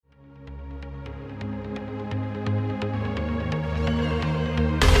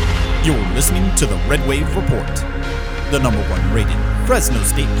You're listening to the Red Wave Report, the #1 rated Fresno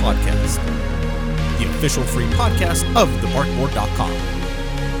State podcast, the official free podcast of thebarkboard.com.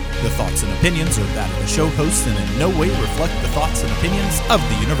 The thoughts and opinions are that of the show hosts and in no way reflect the thoughts and opinions of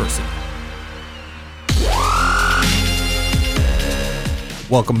the university.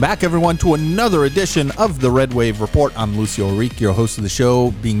 Welcome back, everyone, to another edition of the Red Wave Report. I'm Lucio, Ourique, your host of the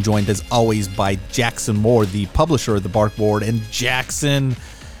show, being joined as always by Jackson Moore, the publisher of the Barkboard. And Jackson,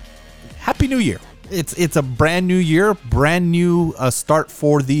 Happy New Year. It's a brand new year, brand new start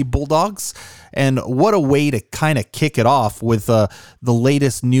for the Bulldogs. And what a way to kind of kick it off with the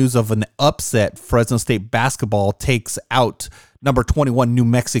latest news of an upset. Fresno State basketball takes out number 21 New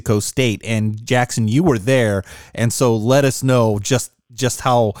Mexico State. And Jackson, you were there, and so let us know just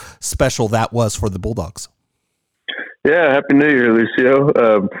how special that was for the Bulldogs. Yeah, Happy New Year, Lucio.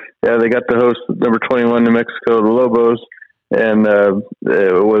 They got to host number 21 New Mexico, the Lobos, and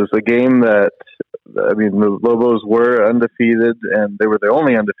it was a game that, the Lobos were undefeated, and they were the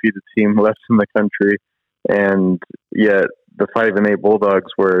only undefeated team left in the country, and yet the 5-8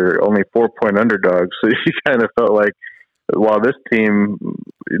 Bulldogs were only 4-point underdogs. So you kind of felt like, while this team,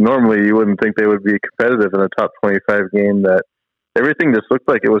 normally you wouldn't think they would be competitive in a top 25 game, that everything just looked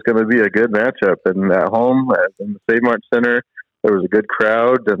like it was going to be a good matchup. And at home, in the Save Mart Center, there was a good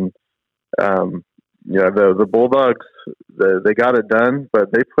crowd, and the Bulldogs, they got it done,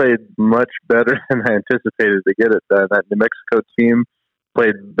 but they played much better than I anticipated to get it done. That New Mexico team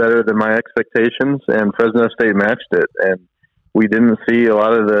played better than my expectations, and Fresno State matched it. And we didn't see a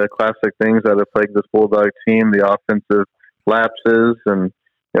lot of the classic things that have plagued this Bulldog team, the offensive lapses, and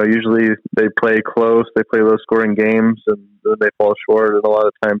usually they play close, they play low-scoring games, and they fall short at a lot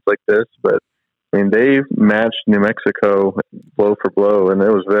of times like this. But they matched New Mexico blow for blow, and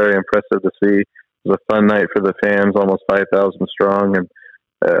it was very impressive to see. It was a fun night for the fans, almost 5,000 strong, and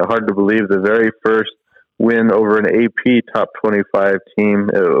hard to believe the very first win over an AP top 25 team.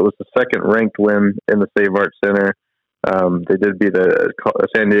 It was the second-ranked win in the Save Mart Center. They did beat a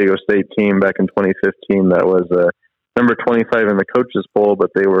San Diego State team back in 2015 that was number 25 in the Coaches Poll,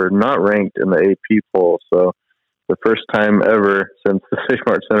 but they were not ranked in the AP poll. So the first time ever since the Save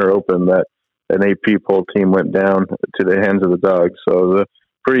Mart Center opened that an AP poll team went down to the hands of the Dogs. So it was a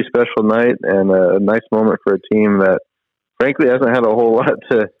pretty special night and a nice moment for a team that, frankly, hasn't had a whole lot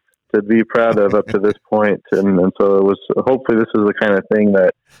to be proud of up to this point. And so it was, hopefully this is the kind of thing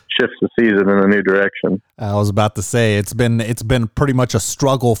that shifts the season in a new direction. I was about to say, it's been pretty much a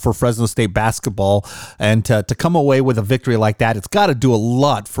struggle for Fresno State basketball, and to come away with a victory like that, it's got to do a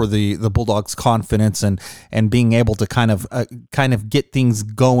lot for the Bulldogs' confidence and being able to kind of get things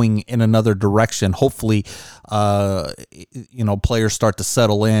going in another direction. Hopefully, players start to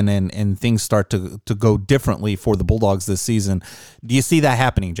settle in and things start to go differently for the Bulldogs this season. Do you see that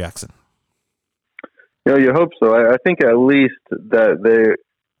happening, Jackson? You hope so. I think at least that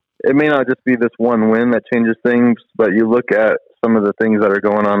it may not just be this one win that changes things, but you look at some of the things that are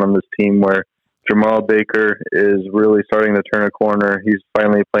going on this team where Jamal Baker is really starting to turn a corner. He's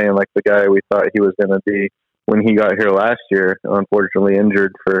finally playing like the guy we thought he was going to be when he got here last year, unfortunately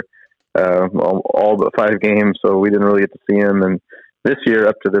injured for all but 5 games, so we didn't really get to see him. And this year,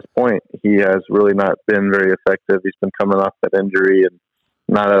 up to this point, he has really not been very effective. He's been coming off that injury and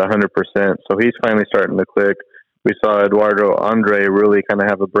not at 100%, so he's finally starting to click. We saw Eduardo Andre really kind of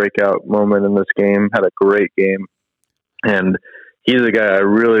have a breakout moment in this game, had a great game. And he's a guy I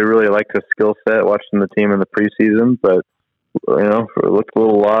really, really liked his skill set watching the team in the preseason, but, looked a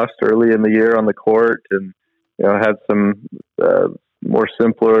little lost early in the year on the court and, had some more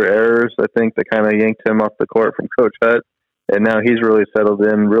simpler errors, I think, that kind of yanked him off the court from Coach Hutt. And now he's really settled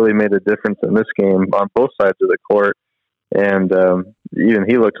in, really made a difference in this game on both sides of the court. And even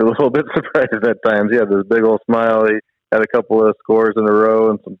he looked a little bit surprised at times. He had this big old smile. He had a couple of scores in a row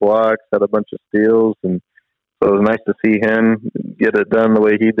and some blocks, had a bunch of steals. And so it was nice to see him get it done the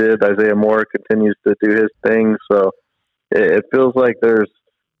way he did. Isaiah Moore continues to do his thing. So it feels like there's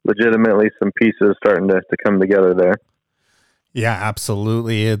legitimately some pieces starting to come together there. Yeah,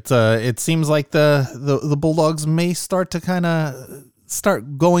 absolutely. It seems like the Bulldogs may start to kind of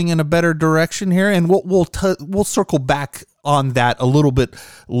start going in a better direction here, and we'll circle back on that a little bit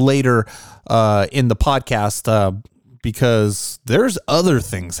later in the podcast because there's other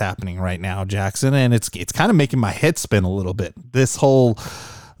things happening right now, Jackson, and it's kind of making my head spin a little bit. This whole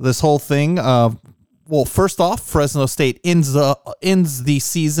thing. Well, first off, Fresno State ends the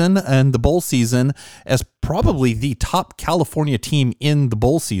season and the bowl season as probably the top California team in the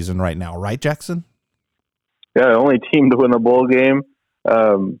bowl season right now, right, Jackson? Yeah, the only team to win a bowl game.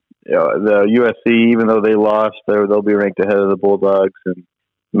 The USC, even though they lost, they'll be ranked ahead of the Bulldogs, and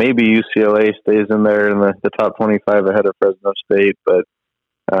maybe UCLA stays in there in the top 25 ahead of Fresno State, but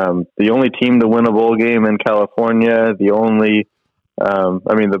the only team to win a bowl game in California, the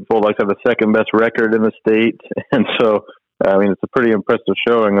Bulldogs have the second best record in the state, and so it's a pretty impressive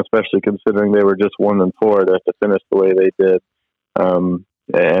showing, especially considering they were just 1-4 to finish the way they did,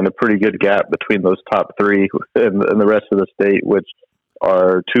 and a pretty good gap between those top three and the rest of the state, which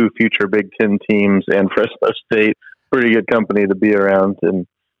are two future Big Ten teams and Fresno State. Pretty good company to be around, and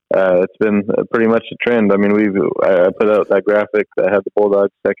it's been pretty much a trend. I mean, I put out that graphic that had the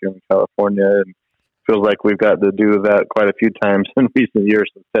Bulldogs second in California, and feels like we've got to do that quite a few times in recent years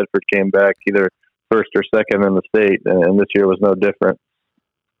since Tedford came back, either first or second in the state, and this year was no different.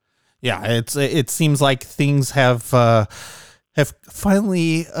 Yeah, it seems like things have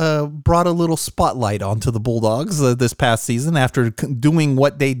finally brought a little spotlight onto the Bulldogs this past season after doing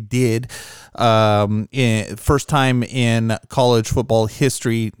what they did first time in college football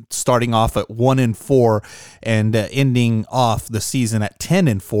history, starting off at 1-4 and ending off the season at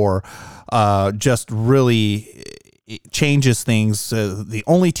 10-4. Just really changes things. The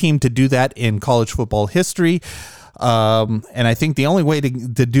only team to do that in college football history. And I think the only way to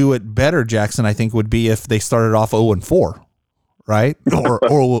do it better, Jackson, I think would be if they started off 0-4. Right? Or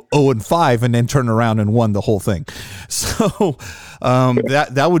 0-5 and then turn around and won the whole thing. So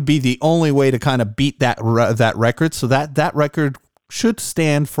that would be the only way to kind of beat that record. So that record should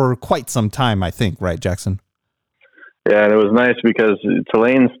stand for quite some time, I think. Right, Jackson? Yeah, and it was nice because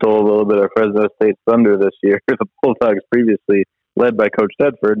Tulane stole a little bit of Fresno State's thunder this year. The Bulldogs, previously led by Coach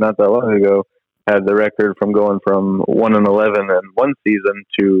Tedford not that long ago, had the record from going from 1-11 in one season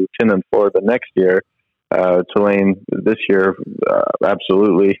to 10-4 the next year. Tulane this year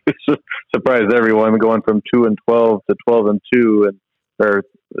absolutely surprised everyone, going from 2-12 to 12-2, and it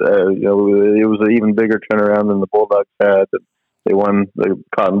was an even bigger turnaround than the Bulldogs had. They won the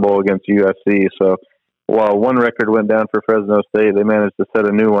Cotton Bowl against USC. So while one record went down for Fresno State, they managed to set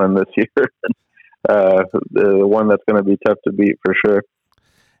a new one this year. The one that's going to be tough to beat for sure.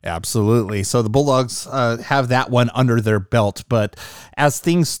 Absolutely. So the Bulldogs have that one under their belt, but as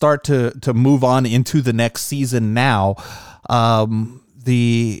things start to move on into the next season now,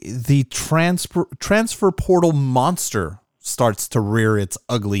 the transfer portal monster starts to rear its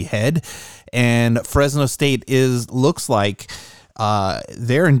ugly head, and Fresno State looks like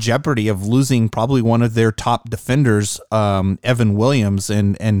they're in jeopardy of losing probably one of their top defenders, Evan Williams,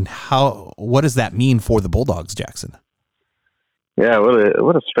 and what does that mean for the Bulldogs, Jackson? Yeah,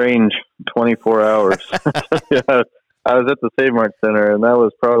 what a strange 24 hours. Yeah, I was at the Save Mart Center, and that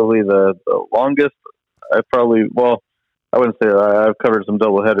was probably the longest. I wouldn't say I've covered some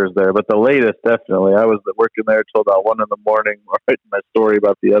double headers there, but the latest, definitely. I was working there till about 1 a.m, writing my story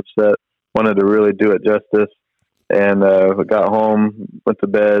about the upset. Wanted to really do it justice, and got home, went to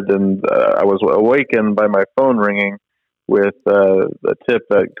bed, and I was awakened by my phone ringing with a tip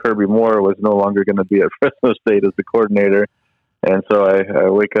that Kirby Moore was no longer going to be at Fresno State as the coordinator. And so I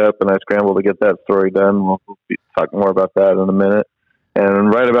wake up and I scramble to get that story done. We'll talk more about that in a minute.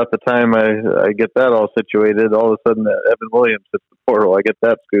 And right about the time I get that all situated, all of a sudden Evan Williams hits the portal. I get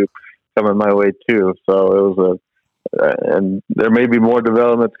that scoop coming my way too. So it was and there may be more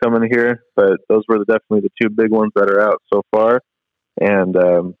developments coming here, but those were definitely the two big ones that are out so far. And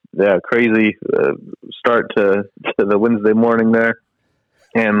crazy start to the Wednesday morning there.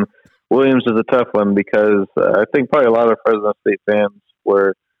 And Williams is a tough one because I think probably a lot of Fresno State fans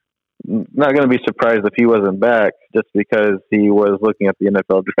were not going to be surprised if he wasn't back, just because he was looking at the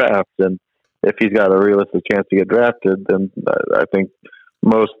NFL draft. And if he's got a realistic chance to get drafted, then I think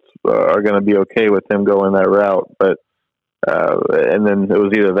most are going to be okay with him going that route. But and then it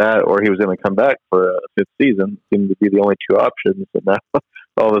was either that or he was going to come back for a fifth season. Seemed to be the only two options. And now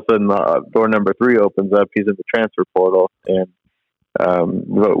all of a sudden door number 3 opens up. He's in the transfer portal. And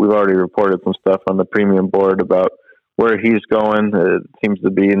we've already reported some stuff on the premium board about where he's going. It seems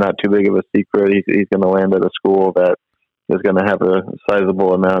to be not too big of a secret. He's going to land at a school that is going to have a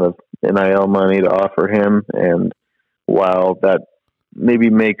sizable amount of NIL money to offer him. And while that maybe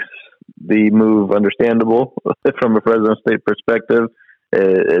makes the move understandable from a Fresno State perspective,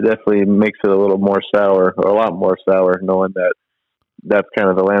 it definitely makes it a little more sour, or a lot more sour, knowing that that's kind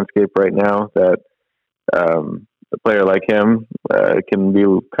of the landscape right now, that a player like him can be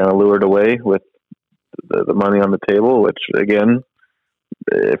kind of lured away with the money on the table, which, again,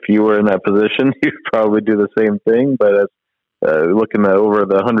 if you were in that position, you'd probably do the same thing. But as looking at over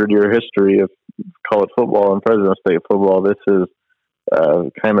the 100-year history of college football and Fresno State football, this is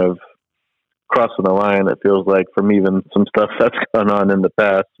kind of crossing the line, it feels like, from even some stuff that's gone on in the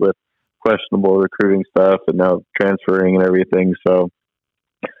past with questionable recruiting stuff and now transferring and everything. So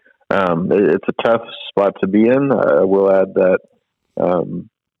It's a tough spot to be in. I will add that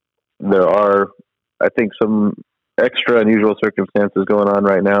there are, I think, some extra unusual circumstances going on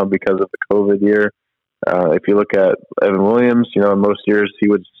right now because of the COVID year. If you look at Evan Williams, in most years he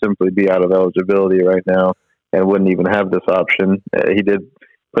would simply be out of eligibility right now and wouldn't even have this option. He did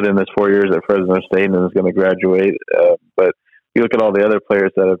put in this 4 years at Fresno State and is going to graduate. But if you look at all the other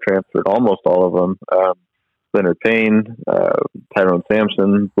players that have transferred, almost all of them, Leonard Payne, Tyrone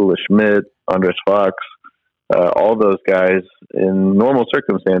Sampson, Bula Schmidt, Andres Fox, all those guys in normal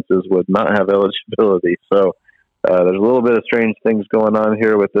circumstances would not have eligibility. So there's a little bit of strange things going on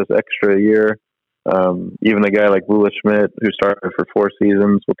here with this extra year. Even a guy like Bula Schmidt, who started for 4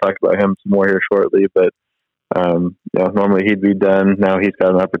 seasons, we'll talk about him some more here shortly, but normally he'd be done. Now he's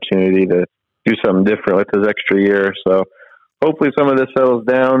got an opportunity to do something different with his extra year. So hopefully some of this settles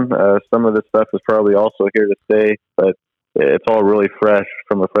down. Some of this stuff is probably also here to stay, but it's all really fresh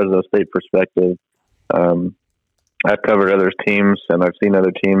from a Fresno State perspective. I've covered other teams, and I've seen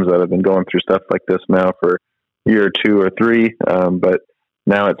other teams that have been going through stuff like this now for a year or 2 or 3, but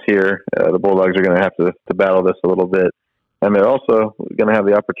now it's here. The Bulldogs are going to have to battle this a little bit, and they're also going to have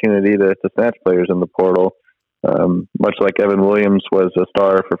the opportunity to snatch players in the portal. Much like Evan Williams was a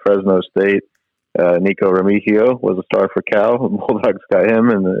star for Fresno State, Nico Remigio was a star for Cal. The Bulldogs got him,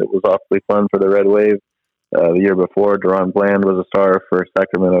 and it was awfully fun for the Red Wave. The year before, Deron Bland was a star for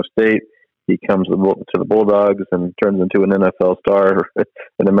Sacramento State. He comes to the Bulldogs and turns into an NFL star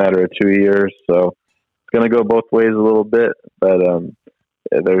in a matter of 2 years. So it's going to go both ways a little bit, but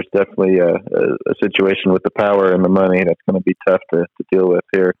there's definitely a situation with the power and the money that's going to be tough to deal with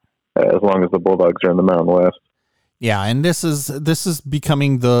here, as long as the Bulldogs are in the Mountain West. Yeah, and this is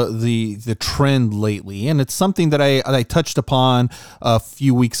becoming the trend lately, and it's something that I touched upon a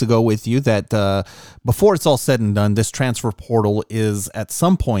few weeks ago with you, that before it's all said and done, this transfer portal is at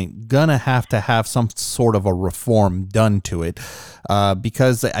some point gonna have to have some sort of a reform done to it,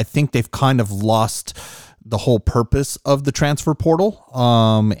 because I think they've kind of lost the whole purpose of the transfer portal,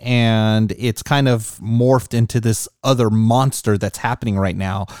 and it's kind of morphed into this other monster that's happening right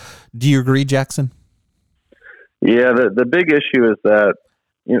now. Do you agree, Jackson? Yeah, the big issue is that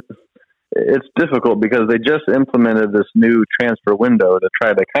it's difficult because they just implemented this new transfer window to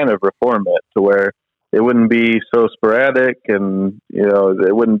try to kind of reform it to where it wouldn't be so sporadic, and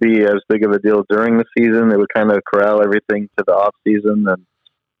it wouldn't be as big of a deal during the season. It would kind of corral everything to the off season and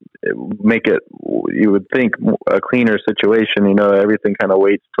make it, you would think, a cleaner situation. Everything kind of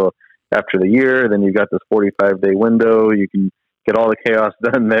waits till after the year. Then you've got this 45-day window. You can get all the chaos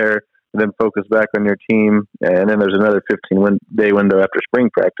done there, and then focus back on your team. And then there's another 15-day window after spring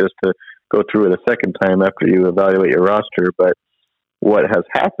practice to go through it a second time after you evaluate your roster. But what has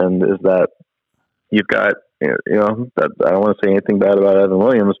happened is that you've got, that I don't want to say anything bad about Evan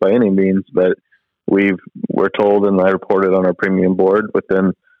Williams by any means, but we're told, and I reported on our premium board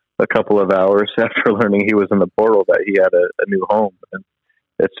within a couple of hours after learning he was in the portal, that he had a new home. And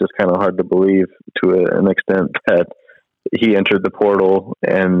it's just kind of hard to believe to an extent that he entered the portal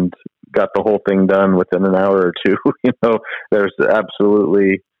and got the whole thing done within an hour or 2. There's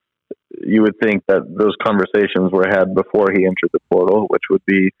absolutely, you would think that those conversations were had before he entered the portal, which would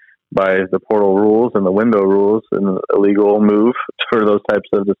be by the portal rules and the window rules, an illegal move for those types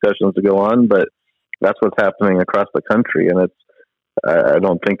of discussions to go on. But that's what's happening across the country, and I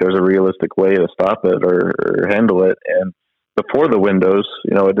don't think there's a realistic way to stop it or handle it. And before the windows,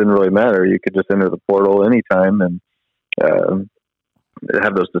 it didn't really matter. You could just enter the portal anytime and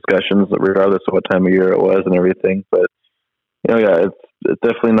have those discussions regardless of what time of year it was and everything. But it's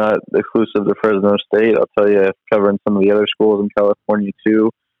definitely not exclusive to Fresno State. I'll tell you, covering some of the other schools in California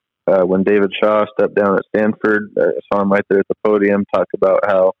too. When David Shaw stepped down at Stanford, I saw him right there at the podium talk about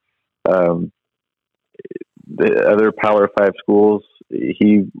how the other Power 5 schools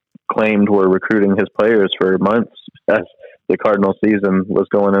he claimed were recruiting his players for months as the Cardinal season was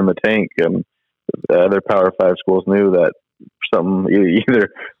going in the tank, and the other Power 5 schools knew that either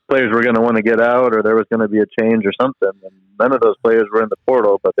players were going to want to get out or there was going to be a change or something. And none of those players were in the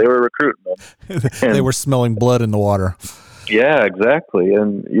portal, but they were recruiting them. They were smelling blood in the water. Yeah, exactly.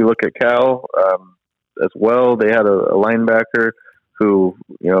 And you look at Cal as well. They had a linebacker who,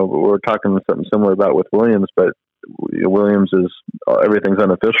 we're talking something similar about with Williams, but Williams everything's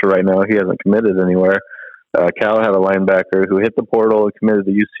unofficial right now. He hasn't committed anywhere. Cal had a linebacker who hit the portal and committed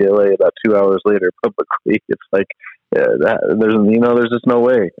to UCLA about 2 hours later publicly. It's like, there's just no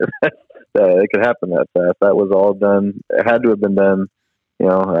way that it could happen that fast. That was all done. It had to have been done,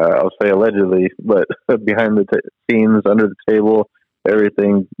 I'll say allegedly, but behind the scenes, under the table,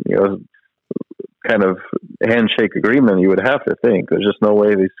 everything, kind of handshake agreement, you would have to think. There's just no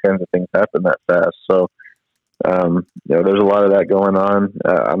way these kinds of things happen that fast. So, there's a lot of that going on.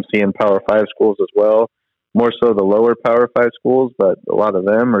 I'm seeing Power 5 schools as well, more so the lower Power 5 schools, but a lot of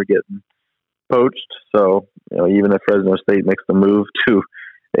them are getting poached. So, even if Fresno State makes the move to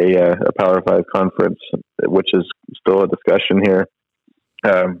a Power 5 conference, which is still a discussion here,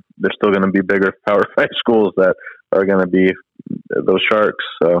 there's still going to be bigger Power 5 schools that are going to be those Sharks.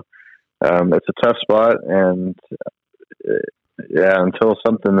 So it's a tough spot, and until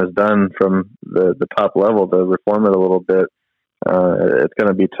something is done from the top level to reform it a little bit, it's going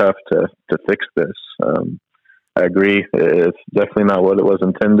to be tough to fix this. I agree. It's definitely not what it was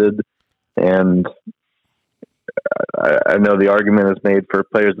intended, and I know the argument is made for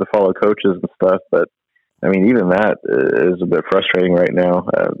players to follow coaches and stuff, but I mean, even that is a bit frustrating right now.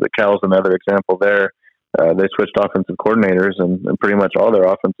 The Cal's another example there. They switched offensive coordinators, and pretty much all their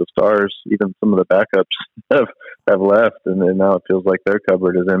offensive stars, even some of the backups, have left, and now it feels like their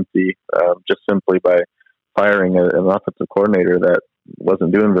cupboard is empty just simply by firing an offensive coordinator that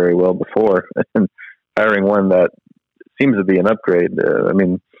wasn't doing very well before and hiring one that seems to be an upgrade.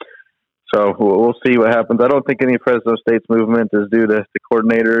 So we'll see what happens. I don't think any Fresno State's movement is due to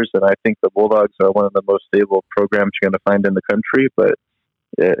coordinators, and I think the Bulldogs are one of the most stable programs you're going to find in the country. But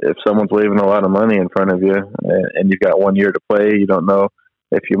if someone's leaving a lot of money in front of you and you've got 1 year to play, you don't know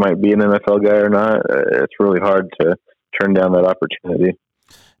if you might be an NFL guy or not, it's really hard to turn down that opportunity.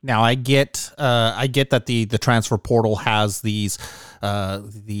 Now I get that the transfer portal has these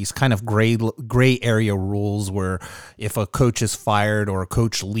kind of gray area rules where if a coach is fired or a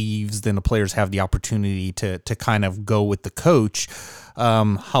coach leaves, then the players have the opportunity to kind of go with the coach.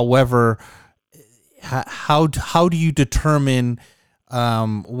 However, how do you determine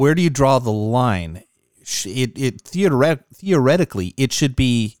where do you draw the line? Theoretically, it should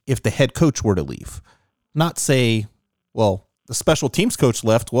be if the head coach were to leave, not say, well, the special teams coach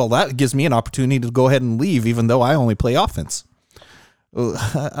left. Well, that gives me an opportunity to go ahead and leave, even though I only play offense.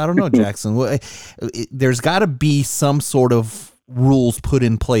 I don't know, Jackson. There's got to be some sort of rules put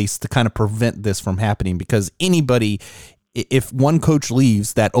in place to kind of prevent this from happening, because anybody, if one coach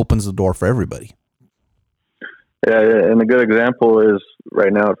leaves, that opens the door for everybody. Yeah, and a good example is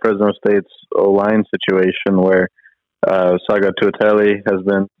right now at Fresno State's O-line situation where Saga Tuateli has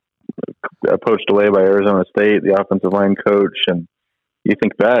been poached away by Arizona State, the offensive line coach. And you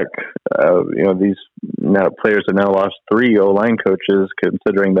think back, these players have now lost 3 O-line coaches,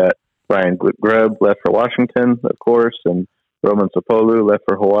 considering that Ryan Grubb left for Washington, of course, and Roman Sapolu left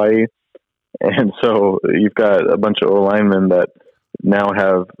for Hawaii. And so you've got a bunch of O-linemen that now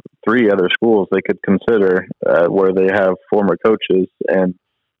have 3 other schools they could consider where they have former coaches. And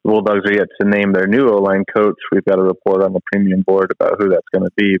the Bulldogs are yet to name their new O-line coach. We've got a report on the premium board about who that's going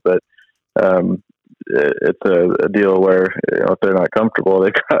to be, but it's a deal where if they're not comfortable,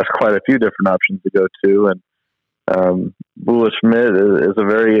 they've got quite a few different options to go to. And Bula Schmidt is a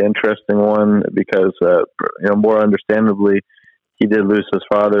very interesting one because, more understandably, he did lose his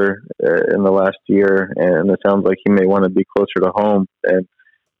father in the last year, and it sounds like he may want to be closer to home. And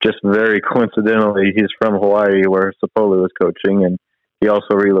just very coincidentally, he's from Hawaii, where Sapolu was coaching, and he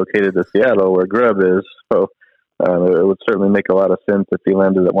also relocated to Seattle, where Grubb is. So it would certainly make a lot of sense if he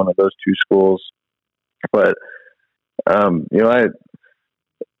landed at one of those 2 schools. But I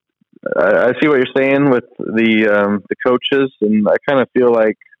see what you're saying with the coaches, and I kind of feel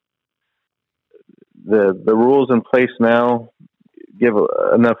like the rules in place now give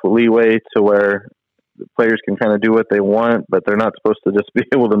enough leeway to where the players can kind of do what they want, but they're not supposed to just be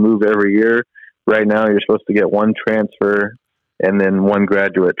able to move every year. Right now, you're supposed to get 1 transfer and then 1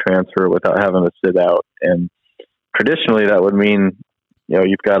 graduate transfer without having to sit out. And traditionally, that would mean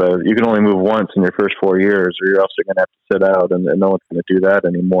you can only move once in your first 4 years, or you're also going to have to sit out, and no one's going to do that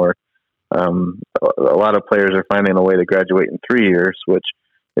anymore. A lot of players are finding a way to graduate in 3 years, which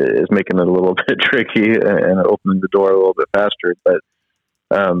is making it a little bit tricky and opening the door a little bit faster. But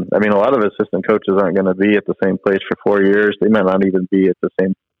a lot of assistant coaches aren't going to be at the same place for 4 years. They might not even be at the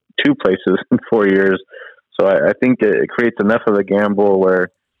same 2 places in 4 years. So I think it creates enough of a gamble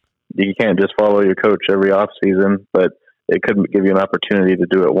where you can't just follow your coach every off season, but it could give you an opportunity to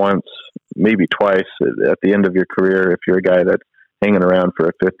do it once, maybe twice at the end of your career if you're a guy that's hanging around for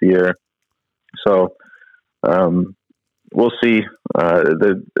a 5th year. So we'll see.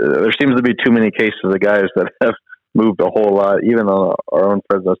 There seems to be too many cases of guys that have moved a whole lot, even on our own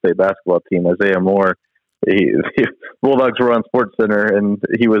Fresno State basketball team. Isaiah Moore, Bulldogs were on SportsCenter, and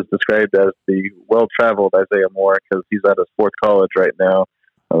he was described as the well-traveled Isaiah Moore because he's at his 4th college right now.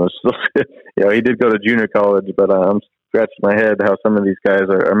 He did go to junior college, but I'm scratching my head how some of these guys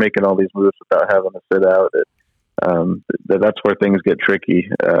are making all these moves without having to sit out. That's where things get tricky.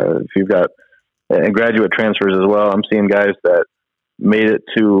 If you've got and graduate transfers as well, I'm seeing guys that made it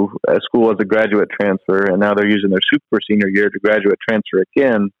to a school as a graduate transfer, and now they're using their super senior year to graduate transfer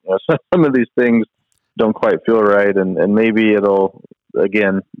again. So some of these things don't quite feel right, and maybe it'll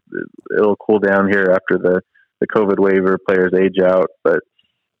cool down here after the COVID waiver, players age out. But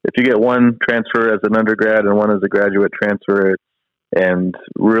if you get one transfer as an undergrad and one as a graduate transfer and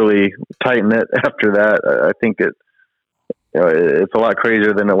really tighten it after that, I think it's a lot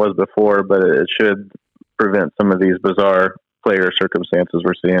crazier than it was before, but it should prevent some of these bizarre player circumstances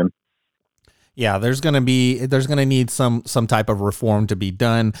we're seeing. Yeah, there's going to need some type of reform to be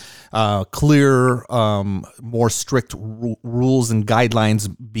done. Clear, more strict rules and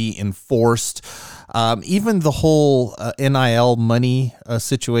guidelines be enforced. Even the whole NIL money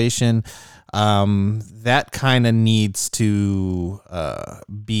situation, that kind of needs to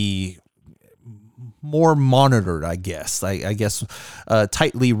be more monitored, I guess.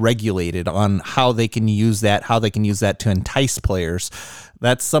 Tightly regulated on how they can use that to entice players.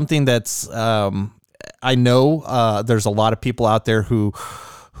 That's something that's I know there's a lot of people out there who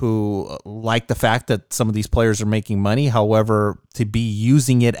like the fact that some of these players are making money. However, to be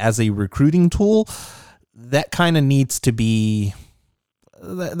using it as a recruiting tool, that kind of needs to be a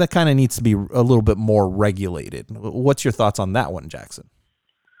little bit more regulated. What's your thoughts on that one, Jackson?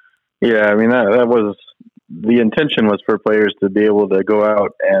 Yeah, I mean, that was the intention, was for players to be able to go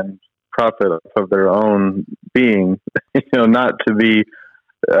out and profit of their own being, not to be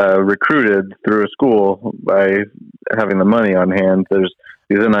recruited through a school by having the money on hand. There's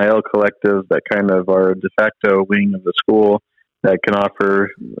these NIL collectives that kind of are a de facto wing of the school that can offer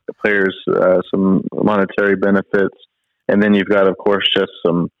players some monetary benefits. And then you've got, of course, just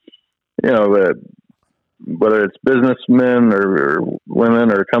some, whether it's businessmen or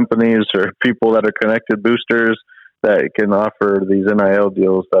women or companies or people that are connected boosters that can offer these NIL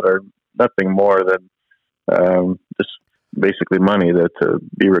deals that are nothing more than just basically money to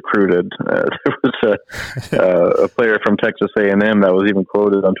be recruited. There was a player from Texas A&M that was even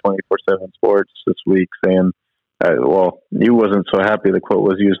quoted on 24/7 Sports this week saying, he wasn't so happy the quote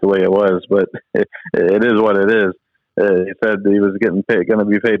was used the way it was, but it is what it is. He said he was going to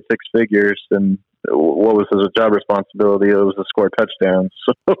be paid six figures, and what was his job responsibility? It was to score touchdowns.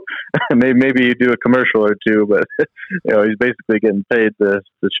 So maybe you do a commercial or two, but he's basically getting paid to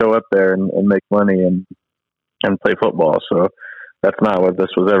show up there and make money and play football. So that's not what this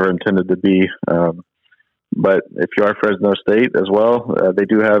was ever intended to be. But if you are Fresno State as well, they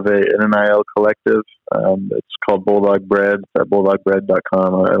do have an NIL collective. It's called Bulldog Bread at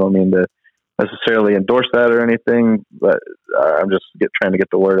bulldogbread.com. I don't mean to necessarily endorse that or anything, but I'm just trying to get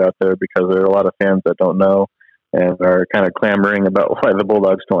the word out there because there are a lot of fans that don't know and are kind of clamoring about why the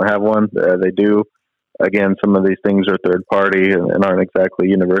Bulldogs don't have one. They do. Again, some of these things are third party and aren't exactly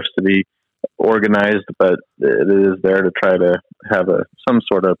university organized, but it is there to try to have some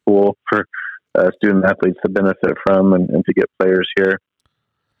sort of pool for student athletes to benefit from and to get players here.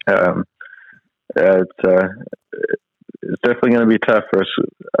 It's definitely going to be tough for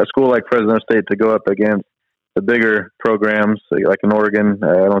a school like Fresno State to go up against the bigger programs like in Oregon.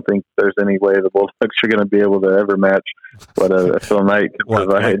 I don't think there's any way the Bulldogs are going to be able to ever match what a Phil Knight can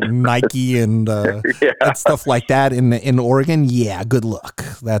provide. Like Nike and and stuff like that in Oregon. Yeah, good luck.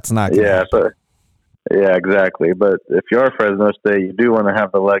 That's not going to happen. Yeah, exactly. But if you are Fresno State, you do want to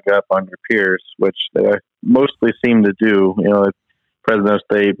have the leg up on your peers, which they mostly seem to do. Fresno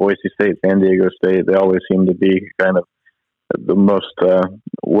State, Boise State, San Diego State, they always seem to be kind of the most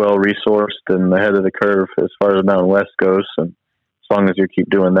well-resourced and ahead of the curve as far as Mountain West goes. And as long as you keep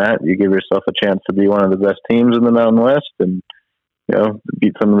doing that, you give yourself a chance to be one of the best teams in the Mountain West and,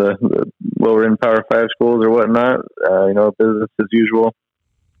 beat some of the lower-end Power 5 schools or whatnot, business as usual.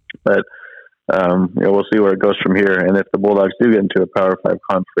 But, we'll see where it goes from here. And if the Bulldogs do get into a Power 5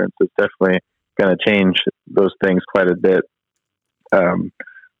 conference, it's definitely going to change those things quite a bit.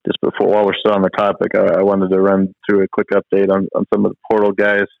 Just while we're still on the topic, I wanted to run through a quick update on some of the portal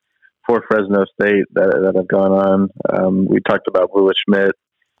guys for Fresno State that have gone on. We talked about Willis Schmidt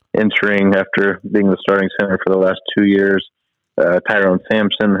entering after being the starting center for the last 2 years. Tyrone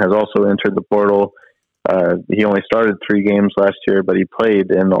Sampson has also entered the portal. He only started 3 games last year, but he played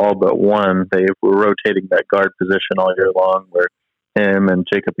in all but one. They were rotating that guard position all year long, where him and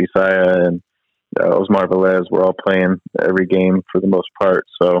Jacob Isaiah and Osmar Velez were all playing every game for the most part.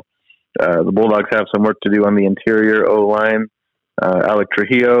 So the Bulldogs have some work to do on the interior O-line. Alec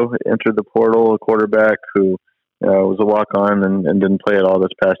Trujillo entered the portal, a quarterback who was a walk-on and didn't play at all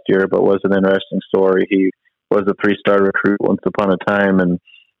this past year, but was an interesting story. He was a 3-star recruit once upon a time and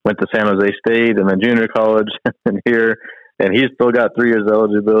went to San Jose State and then junior college and here, and he's still got 3 years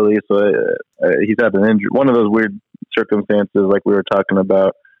eligibility. So he's had an injury, one of those weird circumstances like we were talking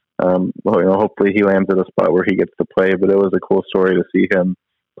about. Hopefully he lands at a spot where he gets to play, but it was a cool story to see him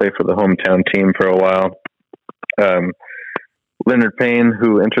play for the hometown team for a while. Leonard Payne,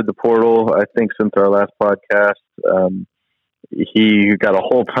 who entered the portal, I think since our last podcast, he got a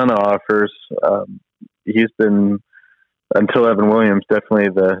whole ton of offers. He's been, until Evan Williams, definitely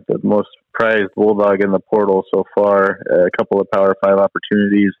the most prized Bulldog in the portal so far. A couple of Power 5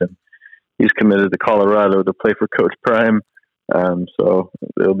 opportunities, and he's committed to Colorado to play for Coach Prime. So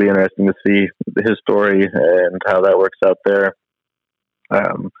it'll be interesting to see his story and how that works out there.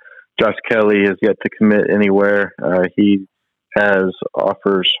 Josh Kelly is yet to commit anywhere. He has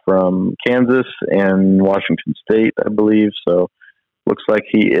offers from Kansas and Washington State, I believe. So looks like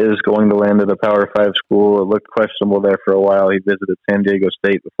he is going to land at a Power 5 school. It looked questionable there for a while. He visited San Diego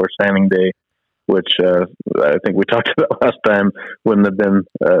State before signing day, which I think we talked about last time wouldn't have been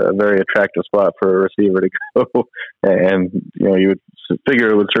a very attractive spot for a receiver to go. And, you would figure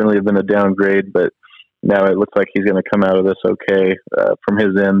it would certainly have been a downgrade, but now it looks like he's going to come out of this okay from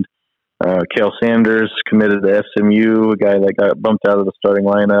his end. Cale Sanders committed to SMU, a guy that got bumped out of the starting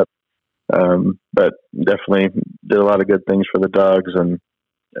lineup, but definitely did a lot of good things for the Dogs. And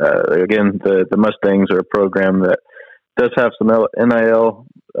again, the Mustangs are a program that does have some NIL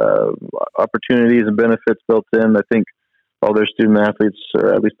opportunities and benefits built in. I think all their student athletes,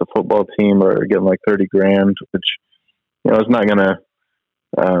 or at least the football team, are getting like $30,000, which is not going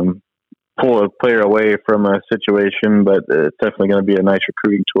to pull a player away from a situation, but it's definitely going to be a nice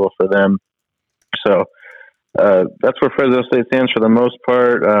recruiting tool for them. So that's where Fresno State stands for the most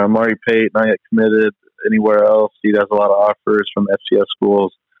part. Mari Pate not yet committed anywhere else. He has a lot of offers from FCS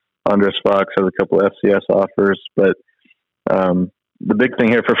schools. Andres Fox has a couple of FCS offers, but the big thing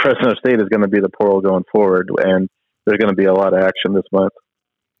here for Fresno State is going to be the portal going forward, and there's going to be a lot of action this month.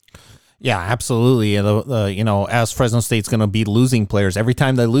 Yeah, absolutely. As Fresno State's going to be losing players, every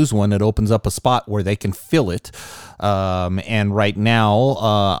time they lose one, it opens up a spot where they can fill it. And right now,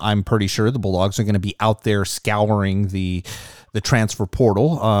 I'm pretty sure the Bulldogs are going to be out there scouring the transfer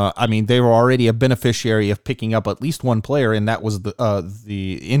portal. They were already a beneficiary of picking up at least one player, and that was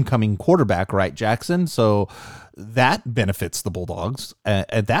the incoming quarterback, right, Jackson? So that benefits the Bulldogs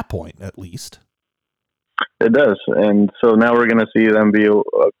at that point, at least. It does, and so now we're going to see them be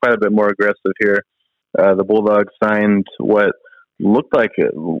quite a bit more aggressive here. The Bulldogs signed what looked like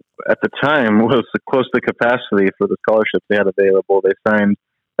at the time was close to capacity for the scholarships they had available. They signed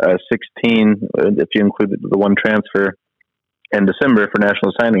 16, if you include the one transfer, in December for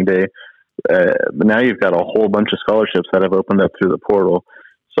National Signing Day. But now you've got a whole bunch of scholarships that have opened up through the portal.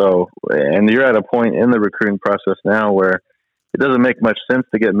 So, and you're at a point in the recruiting process now where it doesn't make much sense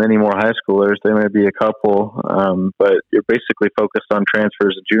to get many more high schoolers. There may be a couple, but you're basically focused on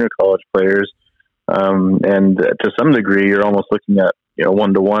transfers of junior college players. And to some degree, you're almost looking at,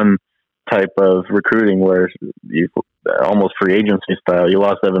 one-to-one type of recruiting where you almost free agency style. You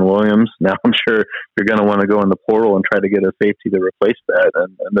lost Evan Williams. Now I'm sure you're going to want to go in the portal and try to get a safety to replace that.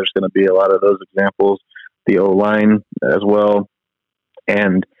 And there's going to be a lot of those examples, the O-line as well.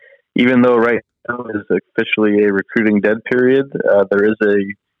 And even though right now is officially a recruiting dead period, there is a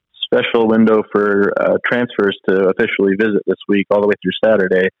special window for transfers to officially visit this week all the way through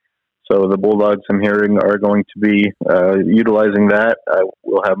Saturday. So the Bulldogs, I'm hearing, are going to be utilizing that.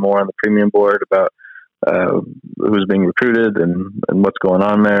 We'll have more on the premium board about who's being recruited and what's going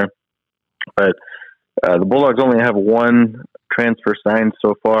on there. But the Bulldogs only have one transfer signed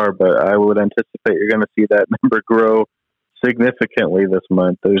so far, but I would anticipate you're going to see that number grow significantly this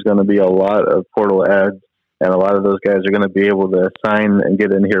month. There's going to be a lot of portal ads, and a lot of those guys are going to be able to sign and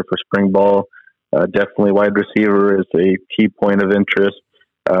get in here for spring ball. Definitely wide receiver is a key point of interest.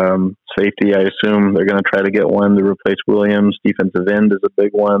 Safety, I assume they're going to try to get one to replace Williams. Defensive end is a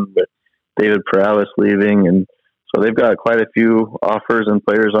big one with David Perales leaving, and so they've got quite a few offers and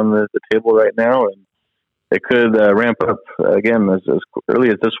players on the table right now, and it could ramp up again as early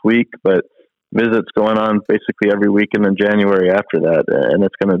as this week, but visits going on basically every weekend in January after that, and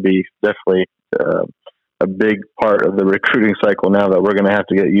it's going to be definitely a big part of the recruiting cycle now that we're going to have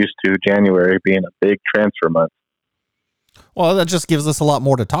to get used to, January being a big transfer month. Well, that just gives us a lot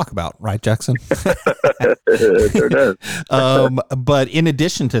more to talk about, right, Jackson? It sure does. But in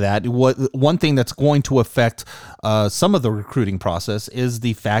addition to that, one thing that's going to affect some of the recruiting process is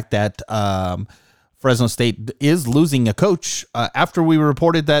the fact that Fresno State is losing a coach. After we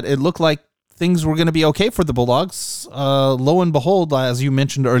reported that it looked like things were going to be okay for the Bulldogs, lo and behold, as you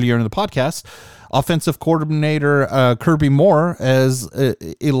mentioned earlier in the podcast, offensive coordinator Kirby Moore has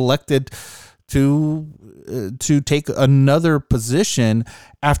elected to take another position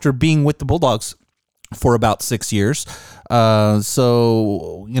after being with the Bulldogs for about 6 years.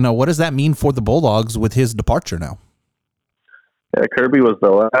 So, what does that mean for the Bulldogs with his departure now? Yeah, Kirby was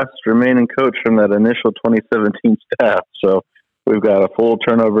the last remaining coach from that initial 2017 staff. So we've got a full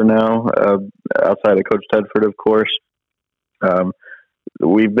turnover now, outside of Coach Tedford, of course.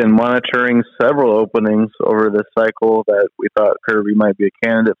 We've been monitoring several openings over this cycle that we thought Kirby might be a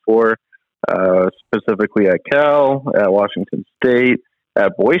candidate for, specifically at Cal, at Washington State,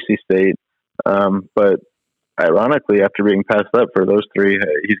 at Boise State. But ironically, after being passed up for those three,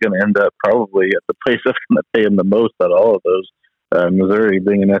 he's going to end up probably at the place that's going to pay him the most out of all of those, Missouri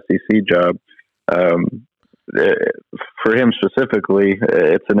being an SEC job. For him specifically,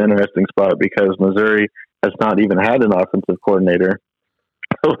 it's an interesting spot because Missouri has not even had an offensive coordinator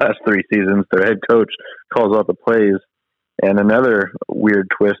the last 3 seasons. Their head coach calls out the plays. And another weird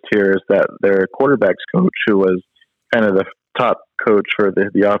twist here is that their quarterbacks coach, who was kind of the top coach for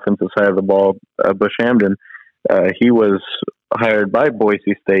the offensive side of the ball, Bush Hamden, he was hired by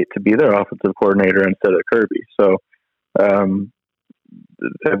Boise State to be their offensive coordinator instead of Kirby. So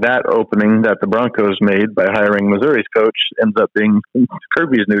that opening that the Broncos made by hiring Missouri's coach ends up being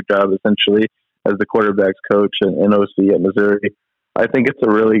Kirby's new job, essentially, as the quarterbacks coach and OC at Missouri. I think it's a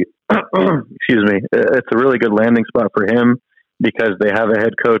really, it's a really good landing spot for him because they have a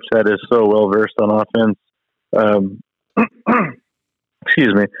head coach that is so well versed on offense.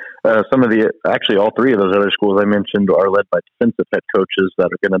 Actually, all 3 of those other schools I mentioned are led by defensive head coaches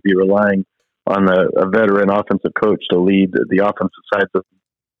that are going to be relying on a veteran offensive coach to lead the offensive sides of.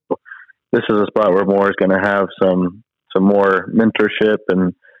 This is a spot where Moore is going to have some more mentorship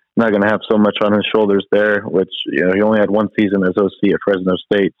and not going to have so much on his shoulders there, which, he only had 1 season as OC at Fresno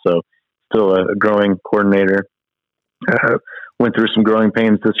State, so still a growing coordinator. Went through some growing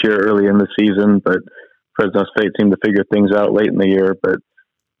pains this year early in the season, but Fresno State seemed to figure things out late in the year. But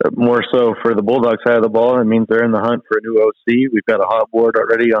more so for the Bulldog side of the ball, it means they're in the hunt for a new OC. We've got a hot board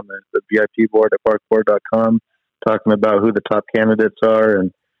already on the VIP board at parkboard.com talking about who the top candidates are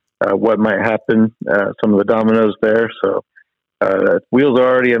and what might happen, some of the dominoes there. So wheels are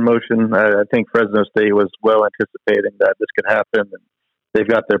already in motion. I think Fresno State was well anticipating that this could happen, and they've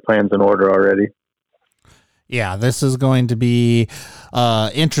got their plans in order already. Yeah, this is going to be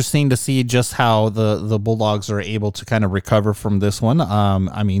interesting to see just how the Bulldogs are able to kind of recover from this one.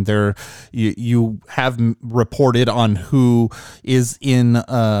 You have reported on who is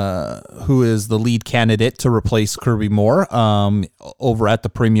the lead candidate to replace Kirby Moore over at the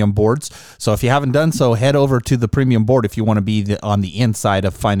premium boards. So if you haven't done so, head over to the premium board if you want to be on the inside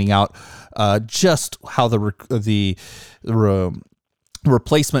of finding out just how the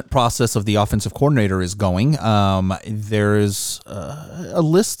replacement process of the offensive coordinator is going. There is a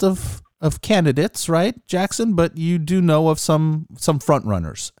list of candidates, right, Jackson? But you do know of some front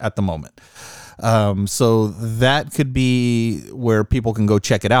runners at the moment. So that could be where people can go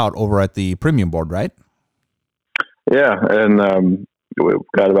check it out over at the premium board, right? Yeah, and we've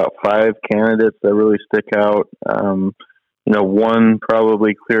got about 5 candidates that really stick out. One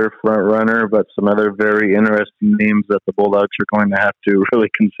probably clear front runner, but some other very interesting names that the Bulldogs are going to have to really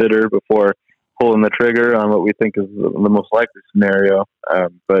consider before pulling the trigger on what we think is the most likely scenario.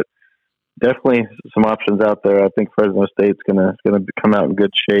 But definitely some options out there. I think Fresno State's going to come out in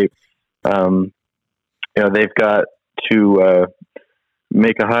good shape. They've got to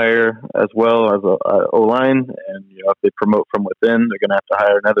make a hire as well as a O-line, and if they promote from within, they're going to have to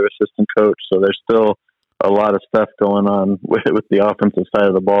hire another assistant coach. So there's still a lot of stuff going on with the offensive side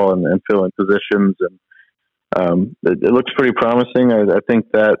of the ball and filling positions. And it looks pretty promising. I think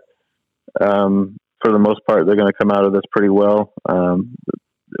that for the most part, they're going to come out of this pretty well.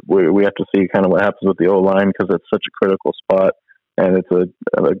 We have to see kind of what happens with the O-line because it's such a critical spot. And it's a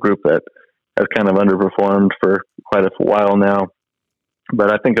group that has kind of underperformed for quite a while now.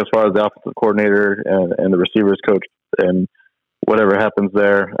 But I think as far as the offensive coordinator and the receivers coach and whatever happens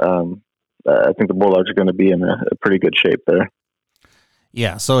there, I think the Bulldogs are going to be in a pretty good shape there.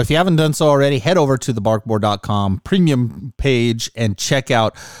 Yeah, so if you haven't done so already, head over to the barkboard.com premium page and check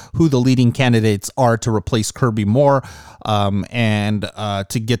out who the leading candidates are to replace Kirby Moore and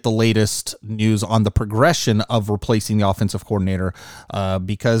to get the latest news on the progression of replacing the offensive coordinator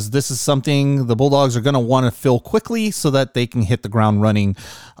because this is something the Bulldogs are going to want to fill quickly so that they can hit the ground running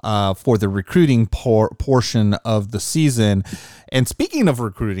for the recruiting portion of the season. And speaking of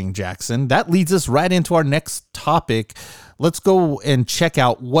recruiting, Jackson, that leads us right into our next topic. Let's go and check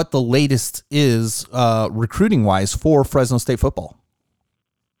out what the latest is recruiting-wise for Fresno State football.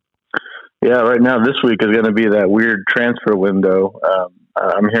 Yeah, right now this week is going to be that weird transfer window.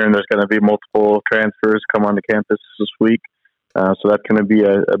 I'm hearing there's going to be multiple transfers come onto campus this week, so that's going to be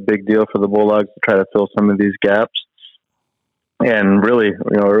a big deal for the Bulldogs to try to fill some of these gaps. And really,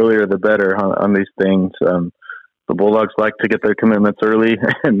 earlier the better on these things. The Bulldogs like to get their commitments early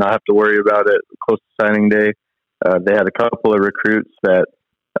and not have to worry about it close to signing day. They had a couple of recruits that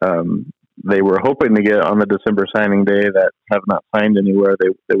they were hoping to get on the December signing day that have not signed anywhere.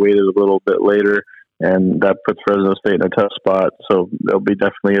 They waited a little bit later, and that puts Fresno State in a tough spot. So they'll be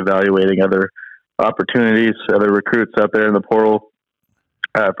definitely evaluating other opportunities, other recruits out there in the portal.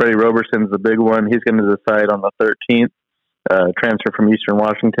 Freddie Roberson's the big one. He's going to decide on the 13th. Transfer from Eastern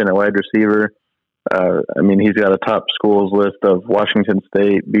Washington at wide receiver. He's got a top schools list of Washington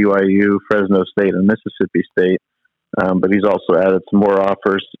State, BYU, Fresno State, and Mississippi State. But he's also added some more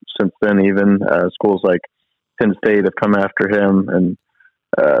offers since then. Even schools like Penn State have come after him, and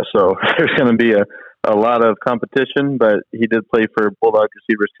so there's going to be a lot of competition. But he did play for Bulldog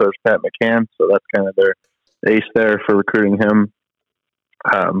receivers coach Pat McCann, so that's kind of their ace there for recruiting him.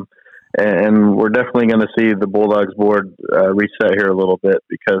 And we're definitely going to see the Bulldogs board reset here a little bit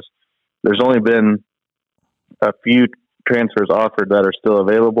because there's only been a few transfers offered that are still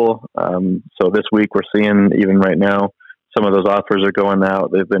available. So this week we're seeing, even right now, some of those offers are going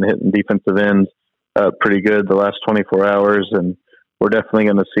out. They've been hitting defensive ends pretty good the last 24 hours, and we're definitely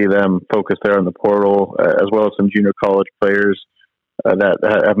going to see them focus there on the portal, as well as some junior college players that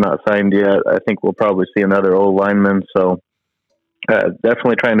have not signed yet. I think we'll probably see another old lineman. So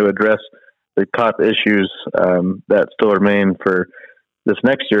definitely trying to address the top issues that still remain for this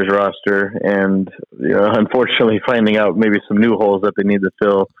next year's roster, and unfortunately finding out maybe some new holes that they need to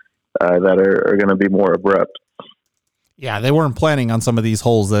fill that are going to be more abrupt. Yeah, they weren't planning on some of these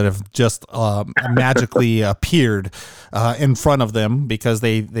holes that have just magically appeared in front of them because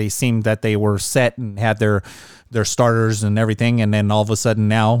they seemed that they were set and had their starters and everything, and then all of a sudden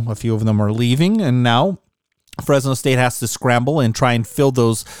now a few of them are leaving, and now Fresno State has to scramble and try and fill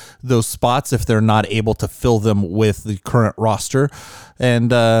those spots if they're not able to fill them with the current roster. And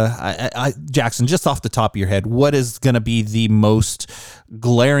Jackson, just off the top of your head, what is going to be the most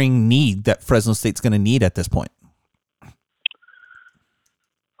glaring need that Fresno State's going to need at this point?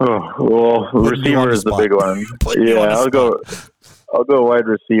 Oh, well, receiver is the big one. Yeah, I'll go wide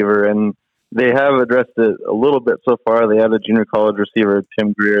receiver, and they have addressed it a little bit so far. They have a junior college receiver,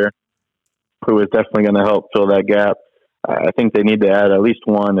 Tim Greer, who is definitely going to help fill that gap. I think they need to add at least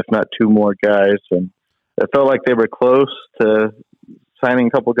one, if not two more guys. And it felt like they were close to signing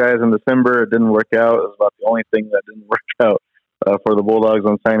a couple guys in December. It didn't work out. It was about the only thing that didn't work out for the Bulldogs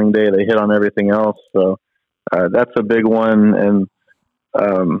on signing day. They hit on everything else. So that's a big one. And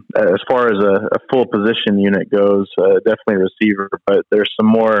as far as a full position unit goes, definitely receiver, but there's some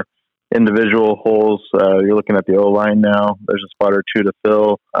more individual holes. You're looking at the O-line now. There's a spot or two to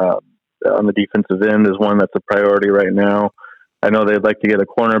fill. On the defensive end is one that's a priority right now. I know they'd like to get a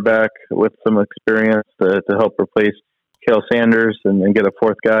cornerback with some experience to help replace Cale Sanders and get a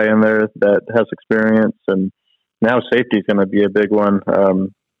fourth guy in there that has experience. And now safety is going to be a big one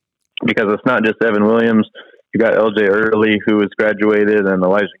because it's not just Evan Williams. You got LJ Early, who has graduated, and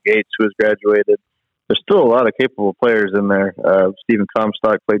Elijah Gates, who has graduated. There's still a lot of capable players in there. Stephen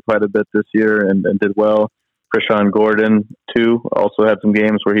Comstock played quite a bit this year and did well. Krishan Gordon, too, also had some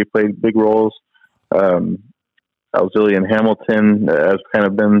games where he played big roles. Alzillian Hamilton has kind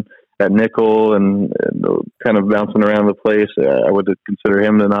of been at nickel and kind of bouncing around the place. I would consider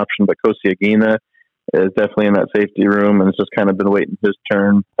him an option, but Kosi Aguina is definitely in that safety room and has just kind of been waiting his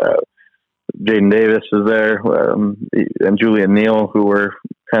turn. Jaden Davis is there, and Julian Neal, who were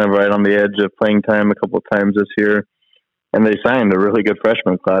kind of right on the edge of playing time a couple of times this year. And they signed a really good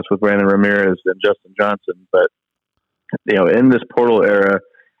freshman class with Brandon Ramirez and Justin Johnson. But, in this portal era,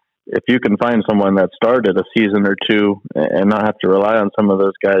 if you can find someone that started a season or two and not have to rely on some of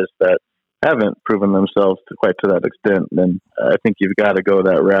those guys that haven't proven themselves quite to that extent, then I think you've got to go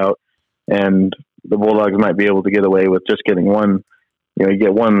that route. And the Bulldogs might be able to get away with just getting one. You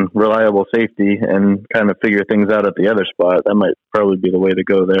get one reliable safety and kind of figure things out at the other spot. That might probably be the way to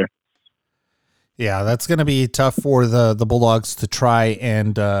go there. Yeah, that's going to be tough for the Bulldogs to try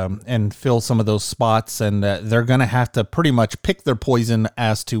and fill some of those spots, and they're going to have to pretty much pick their poison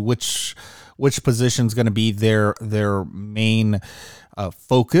as to which position is going to be their main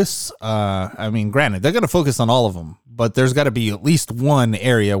focus. Granted, they're going to focus on all of them, but there's got to be at least one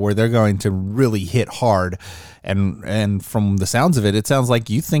area where they're going to really hit hard. And from the sounds of it, it sounds like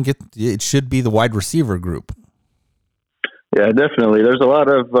you think it should be the wide receiver group. Yeah, definitely. There's a lot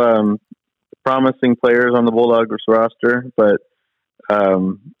of promising players on the Bulldogs roster, but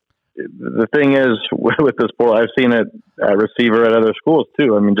the thing is with this portal, I've seen it at receiver at other schools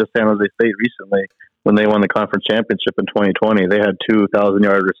too. I mean, just San Jose State recently, when they won the conference championship in 2020, they had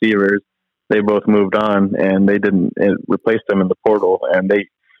 2,000-yard receivers. They both moved on, and they didn't replace them in the portal, and they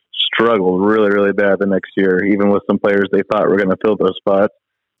struggled really, really bad the next year, even with some players they thought were going to fill those spots.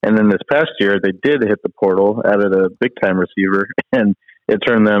 And then this past year, they did hit the portal, added a big-time receiver, and it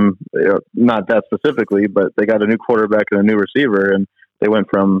turned them, not that specifically, but they got a new quarterback and a new receiver, and they went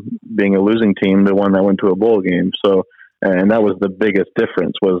from being a losing team to one that went to a bowl game. So, and that was the biggest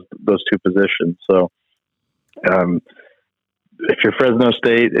difference, was those two positions. So, if you're Fresno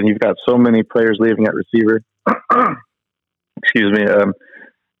State and you've got so many players leaving at receiver, excuse me,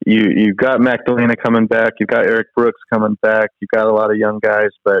 you've got Magdalena coming back, you've got Eric Brooks coming back, you've got a lot of young guys,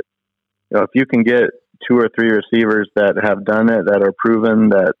 but if you can get 2 or 3 receivers that have done it, that are proven,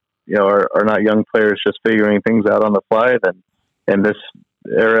 that are not young players just figuring things out on the fly, then in this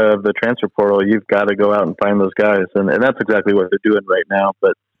era of the transfer portal, you've got to go out and find those guys, and that's exactly what they're doing right now.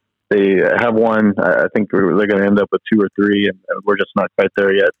 But they have one. I think they're going to end up with 2 or 3, and we're just not quite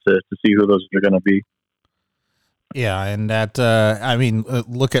there yet to see who those are going to be. Yeah, and that,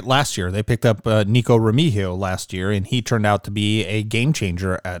 look at last year. They picked up Nico Remigio last year, and he turned out to be a game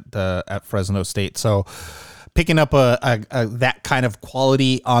changer at Fresno State. So picking up that kind of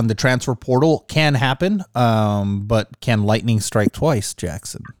quality on the transfer portal can happen, but can lightning strike twice,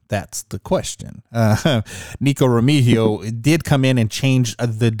 Jackson? That's the question. Nico Remigio did come in and change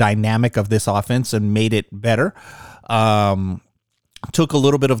the dynamic of this offense and made it better. Took a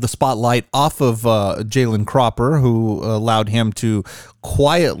little bit of the spotlight off of Jalen Cropper, who allowed him to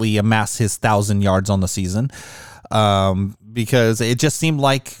quietly amass his 1,000 yards on the season, because it just seemed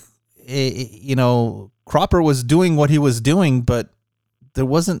like, Cropper was doing what he was doing, but there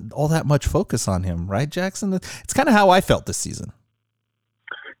wasn't all that much focus on him, right, Jackson? It's kind of how I felt this season.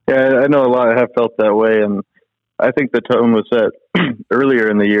 Yeah, I know a lot have felt that way, and I think the tone was set earlier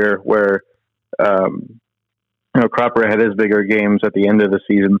in the year where Cropper had his bigger games at the end of the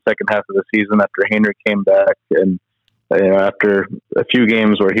season, second half of the season, after Heinrich came back, and after a few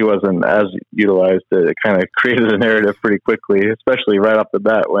games where he wasn't as utilized, it kind of created a narrative pretty quickly, especially right off the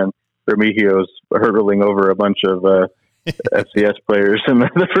bat when Remigio's hurdling over a bunch of FCS players in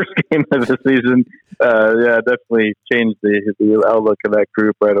the first game of the season. Definitely changed the outlook of that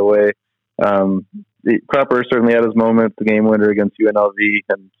group right away. Cropper certainly had his moments, the game winner against UNLV,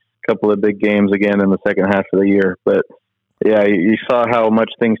 and a couple of big games again in the second half of the year. But yeah, you saw how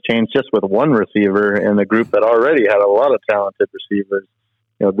much things changed just with one receiver in a group that already had a lot of talented receivers.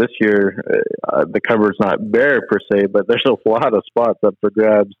 This year, the cupboard's not bare per se, but there's a lot of spots up for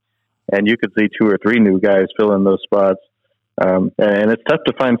grabs, and you could see 2 or 3 new guys fill in those spots. And it's tough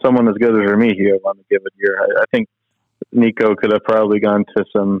to find someone as good as Remigio on a given year. I think Nico could have probably gone to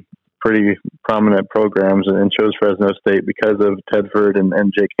some pretty prominent programs and chose Fresno State because of Tedford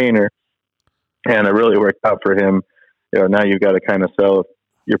and Jake Haener, and it really worked out for him. Now you've got to kind of sell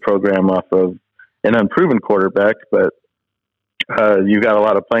your program off of an unproven quarterback, but you've got a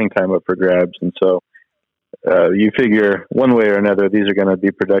lot of playing time up for grabs, and so you figure one way or another these are going to be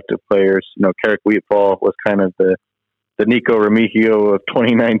productive players. Carrick Wheatfall was kind of the Nico Remigio of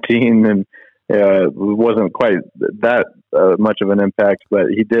 2019, and wasn't quite that much of an impact, but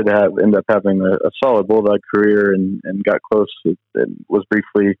he did end up having a solid Bulldog career and got close and was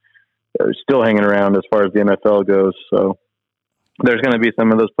briefly still hanging around as far as the NFL goes. So there's going to be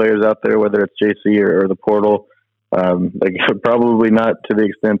some of those players out there, whether it's JC or the portal, probably not to the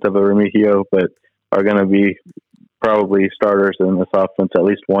extent of a Remigio, but are going to be probably starters in this offense, at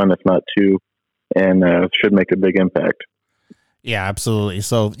least 1, if not 2, and should make a big impact. Yeah, absolutely.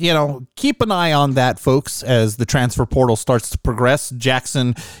 So, keep an eye on that, folks, as the transfer portal starts to progress.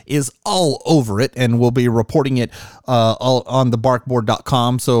 Jackson is all over it, and we'll be reporting it all on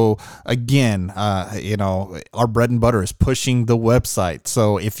thebarkboard.com. So, again, our bread and butter is pushing the website.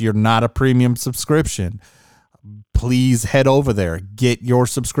 So, if you're not a premium subscription, please head over there, get your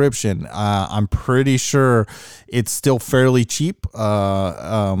subscription. I'm pretty sure it's still fairly cheap.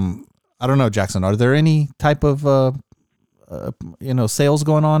 I don't know, Jackson, are there any type of sales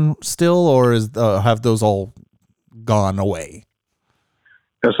going on still, or have those all gone away?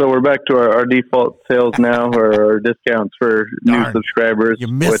 So we're back to our default sales now, or our discounts for new subscribers. You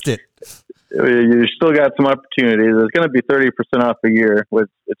missed it. You still got some opportunities. It's going to be 30% off a year, which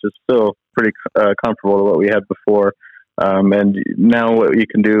is still pretty comparable to what we had before. And now what you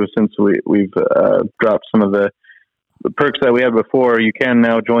can do, since we've dropped some of the perks that we had before, you can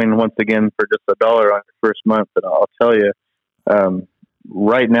now join once again for just $1 on your first month. And I'll tell you,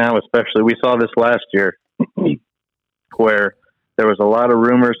 right now, especially, we saw this last year where there was a lot of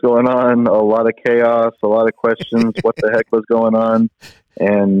rumors going on, a lot of chaos, a lot of questions, what the heck was going on.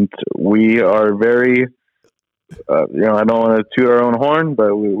 And we are very, I don't want to toot our own horn,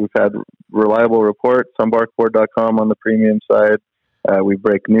 but we've had reliable reports on barkboard.com on the premium side. We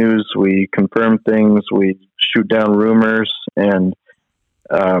break news, we confirm things, we shoot down rumors, and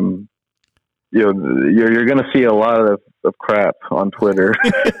you're going to see a lot of crap on Twitter.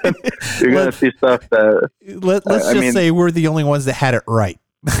 You're going to see stuff that let's say we're the only ones that had it right.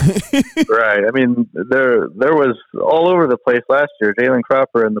 Right. I mean, there was all over the place last year. Jalen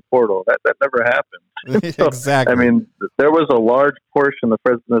Cropper in the portal. That never happened. So, exactly. I mean, there was a large portion of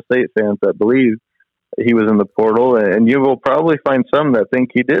Fresno State fans that believe he was in the portal, and you will probably find some that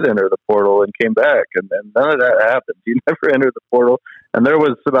think he did enter the portal and came back, and none of that happened. He never entered the portal, and there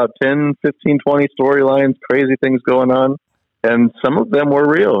was about 10, 15, 20 storylines, crazy things going on, and some of them were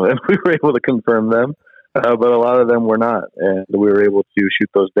real, and we were able to confirm them, but a lot of them were not, and we were able to shoot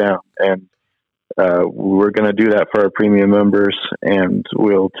those down, and we're going to do that for our premium members, and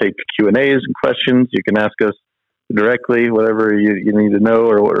we'll take Q&As and questions. You can ask us directly, whatever you need to know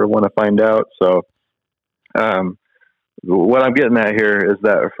or want to find out, so what I'm getting at here is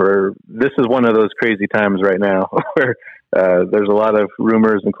that this is one of those crazy times right now where there's a lot of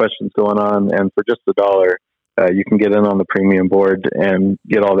rumors and questions going on, and for just $1, you can get in on the premium board and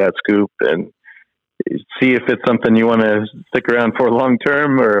get all that scoop and see if it's something you want to stick around for long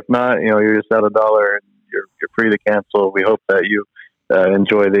term, or if not, you're just out $1 and you're free to cancel. We hope that you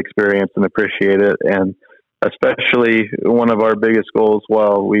enjoy the experience and appreciate it, and especially one of our biggest goals,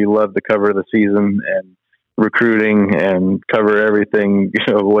 while we love to cover the season and recruiting and cover everything,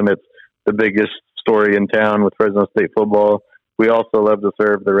 when it's the biggest story in town with Fresno State football, we also love to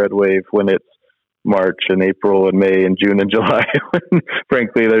serve the Red Wave when it's March and April and May and June and July, when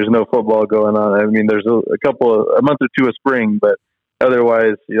frankly there's no football going on. I mean, there's a month or two of spring, but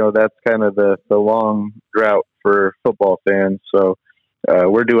otherwise, that's kind of the long drought for football fans. So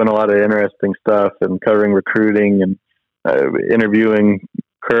we're doing a lot of interesting stuff and covering recruiting and interviewing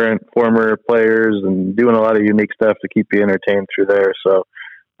current, former players, and doing a lot of unique stuff to keep you entertained through there. So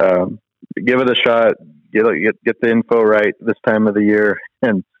give it a shot, get the info right this time of the year,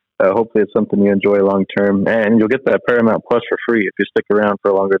 and hopefully it's something you enjoy long term. And you'll get that Paramount Plus for free if you stick around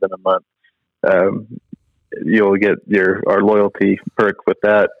for longer than a month. You'll get our loyalty perk with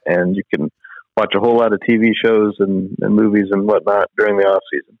that, and you can watch a whole lot of TV shows and movies and whatnot during the off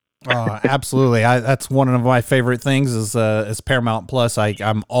season. Absolutely. That's one of my favorite things is Paramount Plus.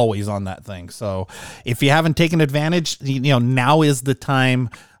 I'm always on that thing. So if you haven't taken advantage, now is the time.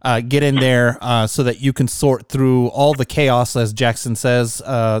 Get in there so that you can sort through all the chaos, as Jackson says,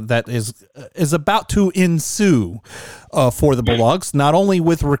 that is about to ensue for the Bulldogs, not only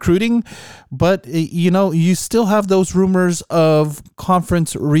with recruiting, but you still have those rumors of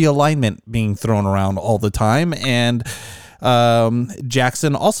conference realignment being thrown around all the time, and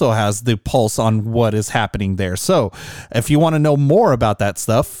Jackson also has the pulse on what is happening there. So if you want to know more about that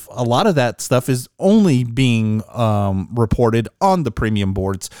stuff, a lot of that stuff is only being reported on the premium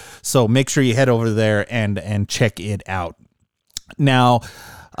boards. So make sure you head over there and check it out. Now,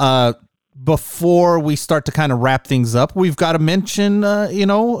 before we start to kind of wrap things up, we've got to mention, a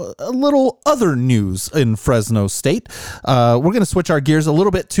little other news in Fresno State. We're going to switch our gears a little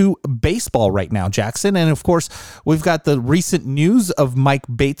bit to baseball right now, Jackson. And of course, we've got the recent news of Mike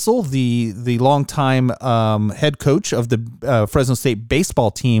Batesel, the longtime head coach of the Fresno State baseball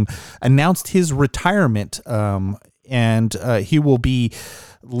team, announced his retirement, and he will be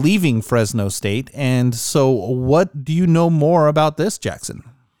leaving Fresno State. And so what do you know more about this, Jackson?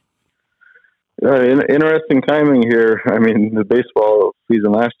 Interesting timing here. I mean, the baseball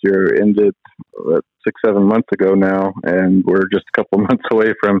season last year ended 6-7 months ago now, and we're just a couple months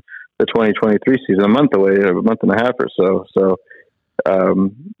away from the 2023 season, a month and a half or so. So,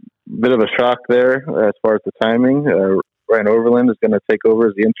 bit of a shock there as far as the timing. Ryan Overland is going to take over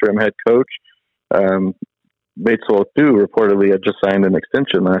as the interim head coach. Batesel, too, reportedly had just signed an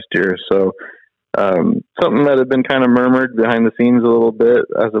extension last year. So, something that had been kind of murmured behind the scenes a little bit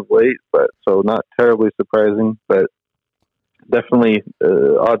as of late, but so not terribly surprising, but definitely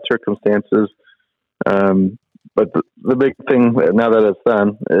odd circumstances. But the big thing now that it's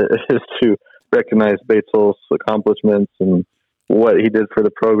done is to recognize Batesel's accomplishments and what he did for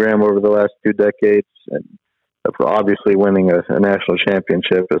the program over the last 2 decades. And obviously winning a national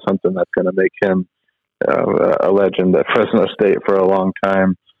championship is something that's going to make him a legend at Fresno State for a long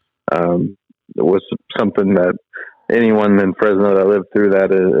time. It was something that anyone in Fresno that lived through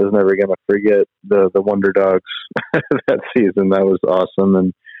that is never going to forget. The Wonder Dogs that season, that was awesome.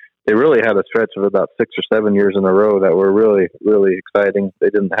 And they really had a stretch of about 6 or 7 years in a row that were really, really exciting. They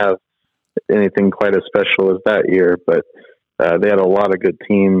didn't have anything quite as special as that year, but they had a lot of good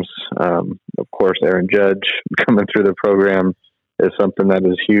teams. Of course, Aaron Judge coming through the program is something that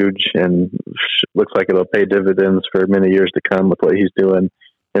is huge and looks like it'll pay dividends for many years to come with what he's doing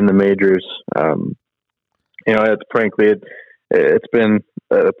in the majors. Frankly, it's been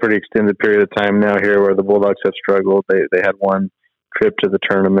a pretty extended period of time now here where the Bulldogs have struggled. They had one trip to the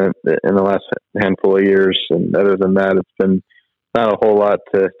tournament in the last handful of years, and other than that, it's been not a whole lot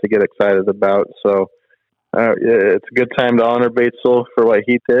to get excited about. So it's a good time to honor Batesville for what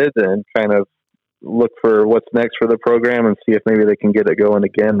he did and kind of look for what's next for the program and see if maybe they can get it going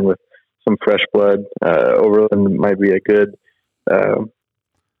again with some fresh blood. Overland might be a good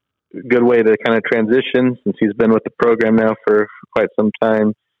way to kind of transition since he's been with the program now for quite some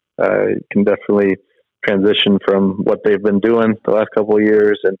time. Can definitely transition from what they've been doing the last couple of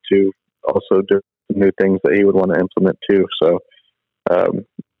years into also do new things that he would want to implement too. So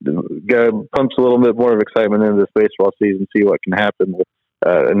pumps a little bit more of excitement into this baseball season, see what can happen with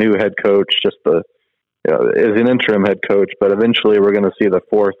a new head coach, just as an interim head coach, but eventually we're going to see the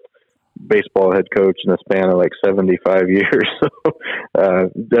fourth baseball head coach in a span of like 75 years. So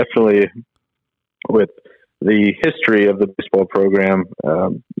definitely with the history of the baseball program,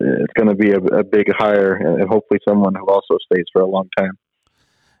 it's going to be a big hire and hopefully someone who also stays for a long time.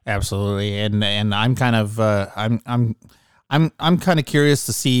 Absolutely. And I'm kind of, I'm kind of curious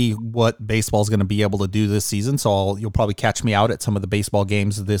to see what baseball is going to be able to do this season. So you'll probably catch me out at some of the baseball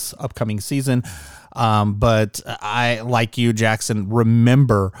games this upcoming season. But I, like you, Jackson,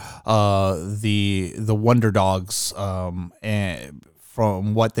 remember the Wonder Dogs and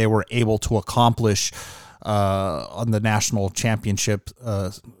from what they were able to accomplish on the national championship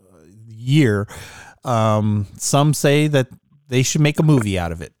year. Some say that they should make a movie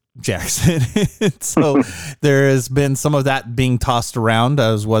out of it, Jackson. So there has been some of that being tossed around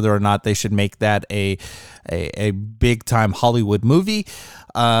as whether or not they should make that a big time Hollywood movie.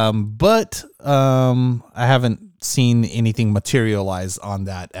 But I haven't seen anything materialize on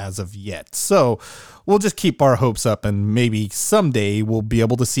that as of yet. So we'll just keep our hopes up and maybe someday we'll be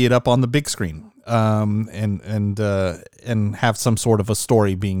able to see it up on the big screen. And have some sort of a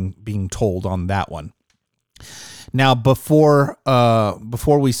story being told on that one. Now, before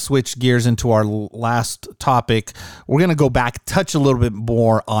we switch gears into our last topic, we're going to go back, touch a little bit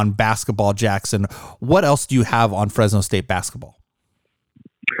more on basketball, Jackson. What else do you have on Fresno State basketball?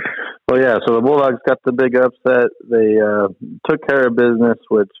 Well, yeah, so the Bulldogs got the big upset. They took care of business,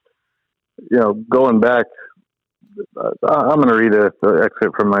 which, going back, I'm going to read an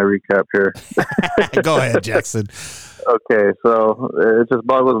excerpt from my recap here. Go ahead, Jackson. Okay, so it just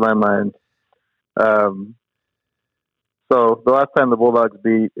boggles my mind. So the last time the Bulldogs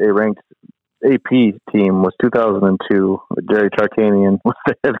beat a ranked AP team was 2002. Jerry Tarkanian was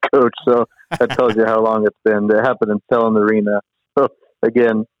the head coach, so that tells you how long it's been. It happened in Tellon Arena. So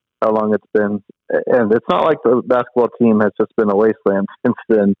again, how long it's been. And it's not like the basketball team has just been a wasteland since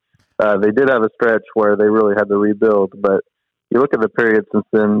then. They did have a stretch where they really had to rebuild, but you look at the period since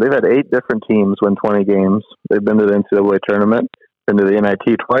then, they've had 8 different teams win 20 games. They've been to the NCAA tournament, been to the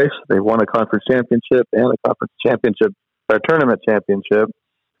NIT twice. They've won a conference championship and a conference championship, or tournament championship.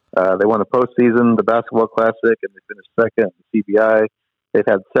 They won a postseason, the Basketball Classic, and they finished second in the CBI. They've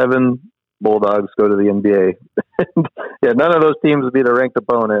had 7 Bulldogs go to the NBA. Yeah, none of those teams beat a ranked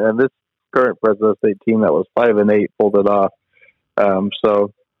opponent, and this current Fresno State team that was 5-8 pulled it off.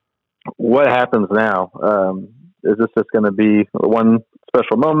 So what happens now? Is this just going to be one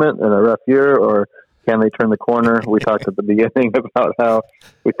special moment in a rough year, or can they turn the corner? We talked at the beginning about how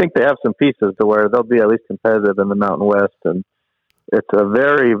we think they have some pieces to where they'll be at least competitive in the Mountain West, and it's a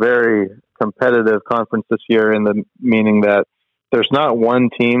very, very competitive conference this year in the meaning that there's not one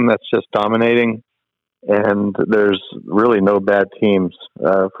team that's just dominating, and there's really no bad teams.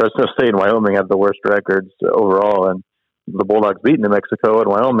 Fresno State and Wyoming have the worst records overall, and the Bulldogs beat New Mexico, and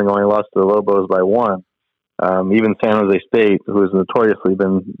Wyoming only lost to the Lobos by 1. Even San Jose State, who has notoriously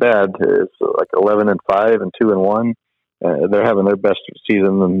been bad, is like 11-5 and 2-1. They're having their best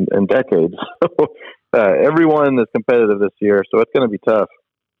season in decades. So everyone is competitive this year, so it's going to be tough.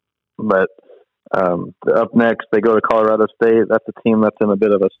 But up next, they go to Colorado State. That's a team that's in a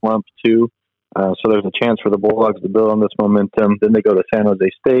bit of a slump too. So there's a chance for the Bulldogs to build on this momentum. Then they go to San Jose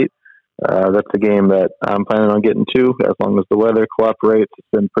State. That's a game that I'm planning on getting to as long as the weather cooperates. It's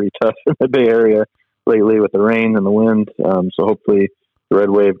been pretty tough in the Bay Area lately with the rain and the wind. So hopefully the Red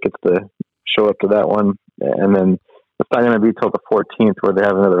Wave gets to show up to that one. And then it's not going to be till the 14th where they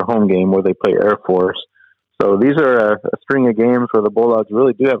have another home game where they play Air Force. So these are a string of games where the Bulldogs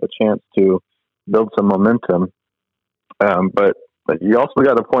really do have a chance to build some momentum. But you also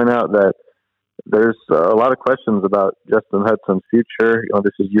got to point out that there's a lot of questions about Justin Hudson's future.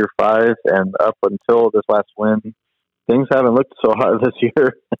 This is year 5, and up until this last win, things haven't looked so hot this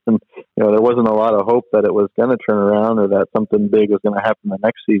year. And there wasn't a lot of hope that it was going to turn around or that something big was going to happen the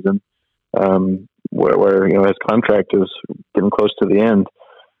next season, where his contract is getting close to the end.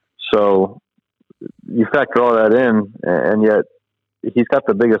 So you factor all that in, and yet he's got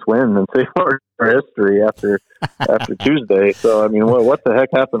the biggest win in Seymour history after Tuesday. So, I mean, what the heck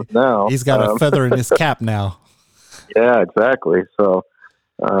happens now? He's got a feather in his cap now. Yeah, exactly. So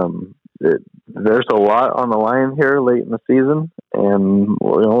there's a lot on the line here late in the season, and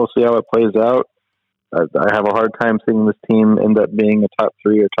we'll see how it plays out. I have a hard time seeing this team end up being a top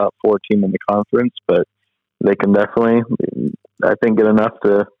 3 or top 4 team in the conference, but they can definitely, I think, get enough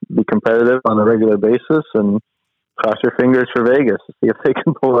to be competitive on a regular basis, and cross your fingers for Vegas to see if they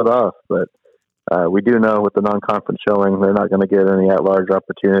can pull it off. But we do know with the non-conference showing, they're not going to get any at-large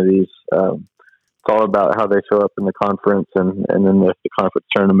opportunities. It's all about how they show up in the conference and in the conference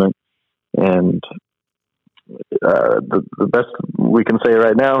tournament. And the best we can say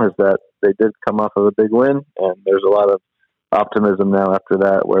right now is that they did come off of a big win, and there's a lot of optimism now after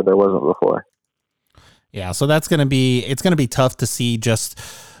that where there wasn't before. Yeah, so it's going to be tough to see just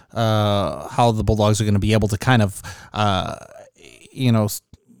how the Bulldogs are going to be able to kind of,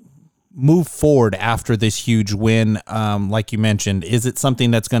 move forward after this huge win. Like you mentioned, is it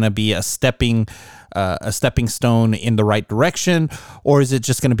something that's going to be a stepping stone in the right direction, or is it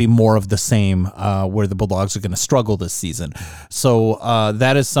just going to be more of the same, where the Bulldogs are going to struggle this season? So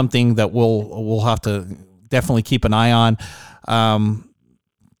that is something that we'll have to definitely keep an eye on.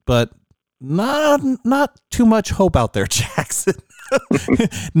 But not too much hope out there, Jackson.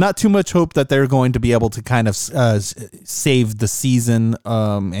 Not too much hope that they're going to be able to kind of save the season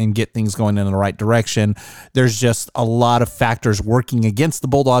and get things going in the right direction. There's just a lot of factors working against the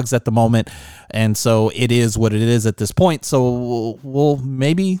Bulldogs at the moment, and so it is what it is at this point. So we'll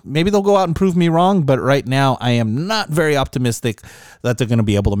maybe they'll go out and prove me wrong, but right now I am not very optimistic that they're going to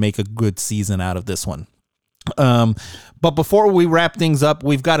be able to make a good season out of this one. But before we wrap things up,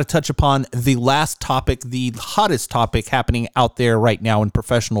 we've got to touch upon the last topic, the hottest topic happening out there right now in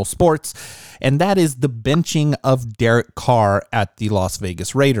professional sports, and that is the benching of Derek Carr at the Las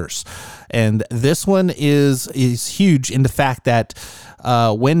Vegas Raiders. And this one is huge in the fact that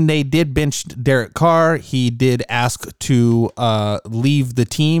when they did bench Derek Carr, he did ask to leave the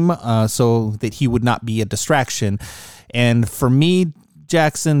team so that he would not be a distraction. And for me,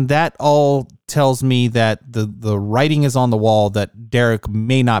 Jackson, that all tells me that the writing is on the wall that Derek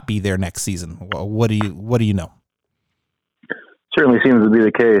may not be there next season. What do you know? Certainly seems to be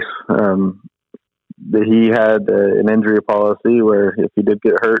the case. That he had an injury policy where if he did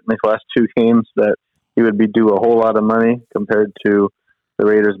get hurt in these last 2 games, that he would be due a whole lot of money compared to the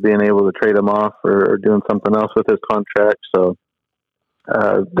Raiders being able to trade him off or doing something else with his contract. So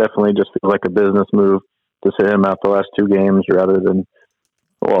definitely just feels like a business move to sit him out the last 2 games rather than.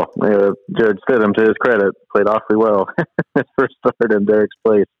 Well, Jared Stidham, to his credit, played awfully well his first start in Derek's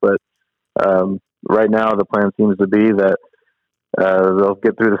place. But right now, the plan seems to be that they'll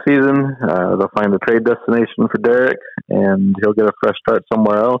get through the season, they'll find a trade destination for Derek, and he'll get a fresh start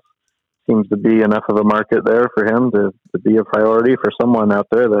somewhere else. Seems to be enough of a market there for him to be a priority for someone out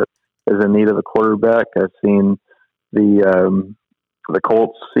there that is in need of a quarterback. I've seen the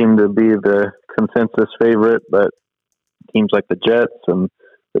Colts seem to be the consensus favorite, but teams like the Jets and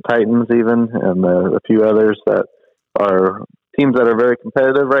the Titans even, and a few others that are teams that are very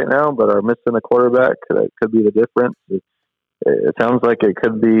competitive right now, but are missing a quarterback. That could be the difference. It sounds like it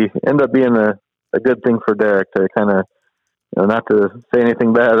could end up being a good thing for Derek to kind of, not to say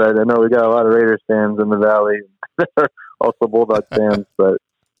anything bad. I know we got a lot of Raiders fans in the Valley that are also Bulldog fans, but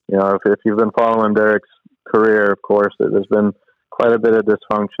if you've been following Derek's career, of course, there's been quite a bit of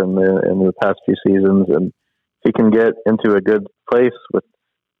dysfunction in the past few seasons, and if he can get into a good place with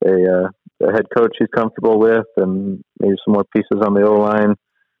a head coach he's comfortable with, and maybe some more pieces on the O-line,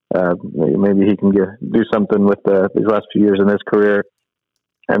 maybe he can do something with these last few years in his career.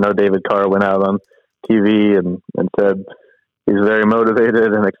 I know David Carr went out on TV and said he's very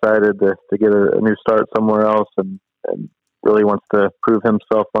motivated and excited to get a new start somewhere else, and really wants to prove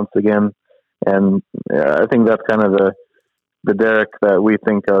himself once again. And I think that's kind of the Derek that we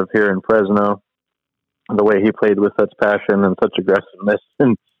think of here in Fresno, the way he played with such passion and such aggressiveness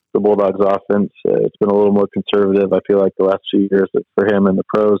in the Bulldogs offense. It's been a little more conservative, I feel like, the last few years for him in the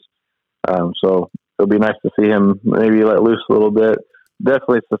pros. So it'll be nice to see him maybe let loose a little bit,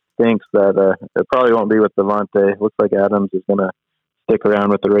 definitely stinks that it probably won't be with Devontae. Looks like Adams is going to stick around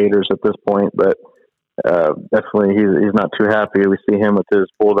with the Raiders at this point, but definitely he's not too happy. We see him with his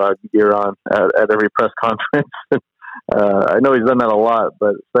Bulldog gear on at every press conference. I know he's done that a lot,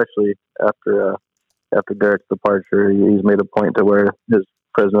 but especially after Derek's departure, he's made a point to wear his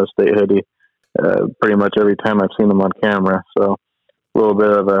Fresno State hoodie pretty much every time I've seen him on camera. So a little bit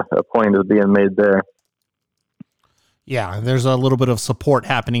of a point is being made there. Yeah, there's a little bit of support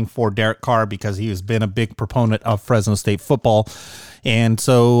happening for Derek Carr because he has been a big proponent of Fresno State football. And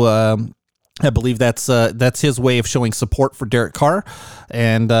so I believe that's his way of showing support for Derek Carr.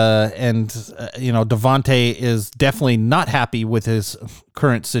 And Devontae is definitely not happy with his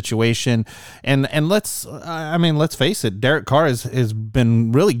current situation. And let's face it, Derek Carr has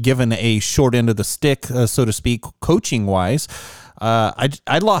been really given a short end of the stick, so to speak, coaching wise.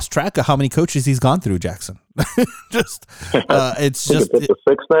 I lost track of how many coaches he's gone through, Jackson. It's the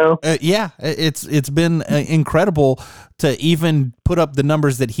six now. It's been incredible to even put up the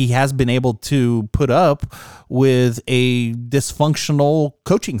numbers that he has been able to put up with a dysfunctional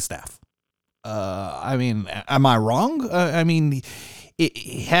coaching staff. Am I wrong? Had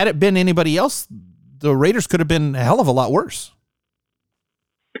it been anybody else, the Raiders could have been a hell of a lot worse.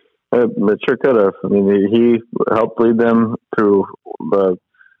 It sure could have. He helped lead them through the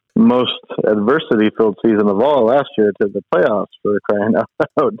most adversity-filled season of all last year to the playoffs, for crying out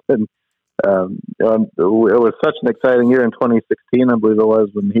loud. And it was such an exciting year in 2016, I believe it was,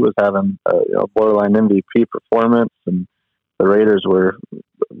 when he was having a borderline MVP performance, and the Raiders were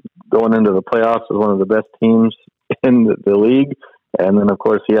going into the playoffs as one of the best teams in the league. And then, of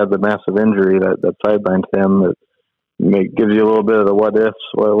course, he had the massive injury that sidelined him. That gives you a little bit of the what ifs,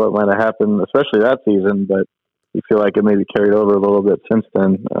 what might have happened, especially that season. But you feel like it maybe carried over a little bit since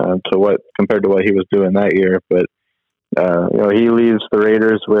then compared to what he was doing that year. But he leaves the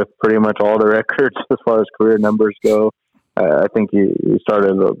Raiders with pretty much all the records as far as career numbers go. I think he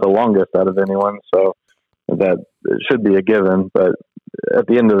started the longest out of anyone, so that it should be a given. But at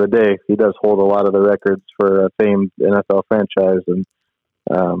the end of the day, he does hold a lot of the records for a famed NFL franchise, and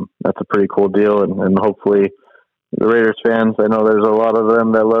that's a pretty cool deal. And hopefully the Raiders fans, I know there's a lot of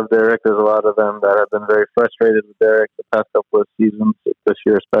them that love Derek. There's a lot of them that have been very frustrated with Derek the past couple of seasons, this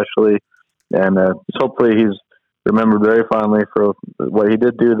year especially. And hopefully he's remembered very fondly for what he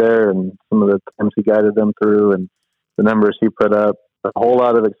did do there and some of the times he guided them through and the numbers he put up. A whole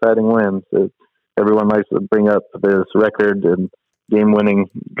lot of exciting wins. Everyone likes to bring up his record and game-winning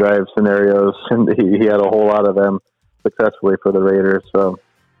drive scenarios, and he had a whole lot of them successfully for the Raiders. So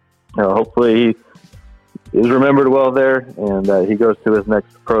hopefully he is remembered well there, and he goes to his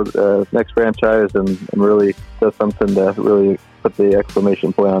next franchise and really does something to really put the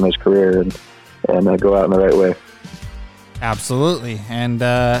exclamation point on his career and go out in the right way. Absolutely, and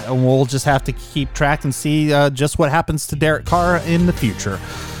we'll just have to keep track and see just what happens to Derek Carr in the future.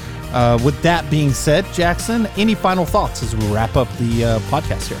 With that being said, Jackson, any final thoughts as we wrap up the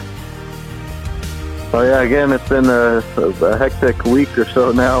podcast here? Oh yeah, again, it's been a hectic week or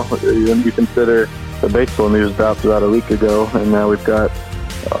so now. When you consider the baseball news dropped about a week ago, and now we've got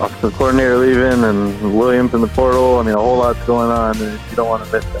offensive coordinator leaving and Williams in the portal. A whole lot's going on, and you don't want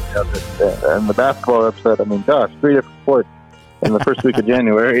to miss any of it. And the basketball upset, 3 different sports in the first week of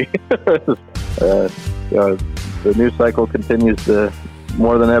January. The news cycle continues to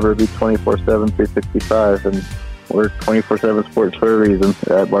more than ever be 24/7, 365, and we're 24/7 sports for a reason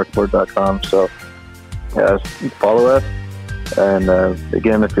at markboard.com. So follow us. And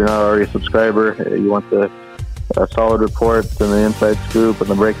again, if you're not already a subscriber, you want the solid reports and the inside scoop and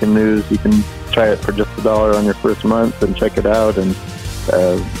the breaking news, you can try it for just $1 on your first month and check it out. And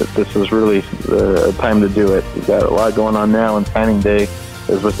this is really the time to do it. We've got a lot going on now, and signing day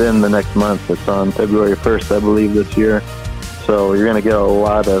is within the next month. It's on February 1st, I believe, this year. So you're going to get a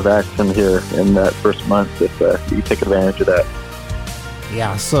lot of action here in that first month if you take advantage of that.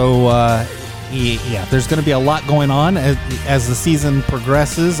 Yeah, so there's going to be a lot going on as the season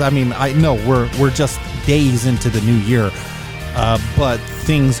progresses. I know we're just days into the new year, but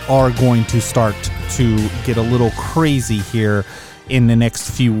things are going to start to get a little crazy here in the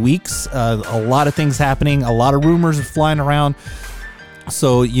next few weeks. A lot of things happening, a lot of rumors flying around.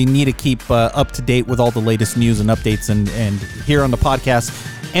 So you need to keep up to date with all the latest news and updates, and here on the podcast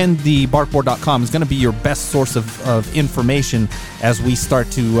and the barkboard.com is going to be your best source of information as we start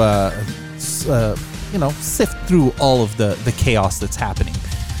to sift through all of the chaos that's happening.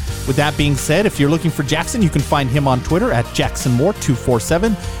 With that being said, if you're looking for Jackson, you can find him on Twitter at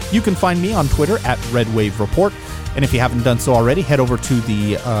JacksonMoore247. You can find me on Twitter at RedWaveReport. And if you haven't done so already, head over to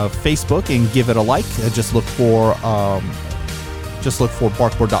the Facebook and give it a like. Just look for Just look for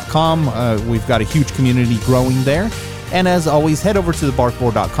barkboard.com. We've got a huge community growing there. And as always, head over to the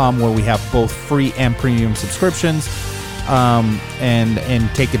barkboard.com where we have both free and premium subscriptions,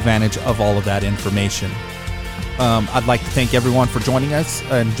 and take advantage of all of that information. I'd like to thank everyone for joining us,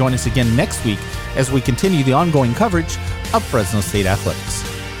 and join us again next week as we continue the ongoing coverage of Fresno State athletics.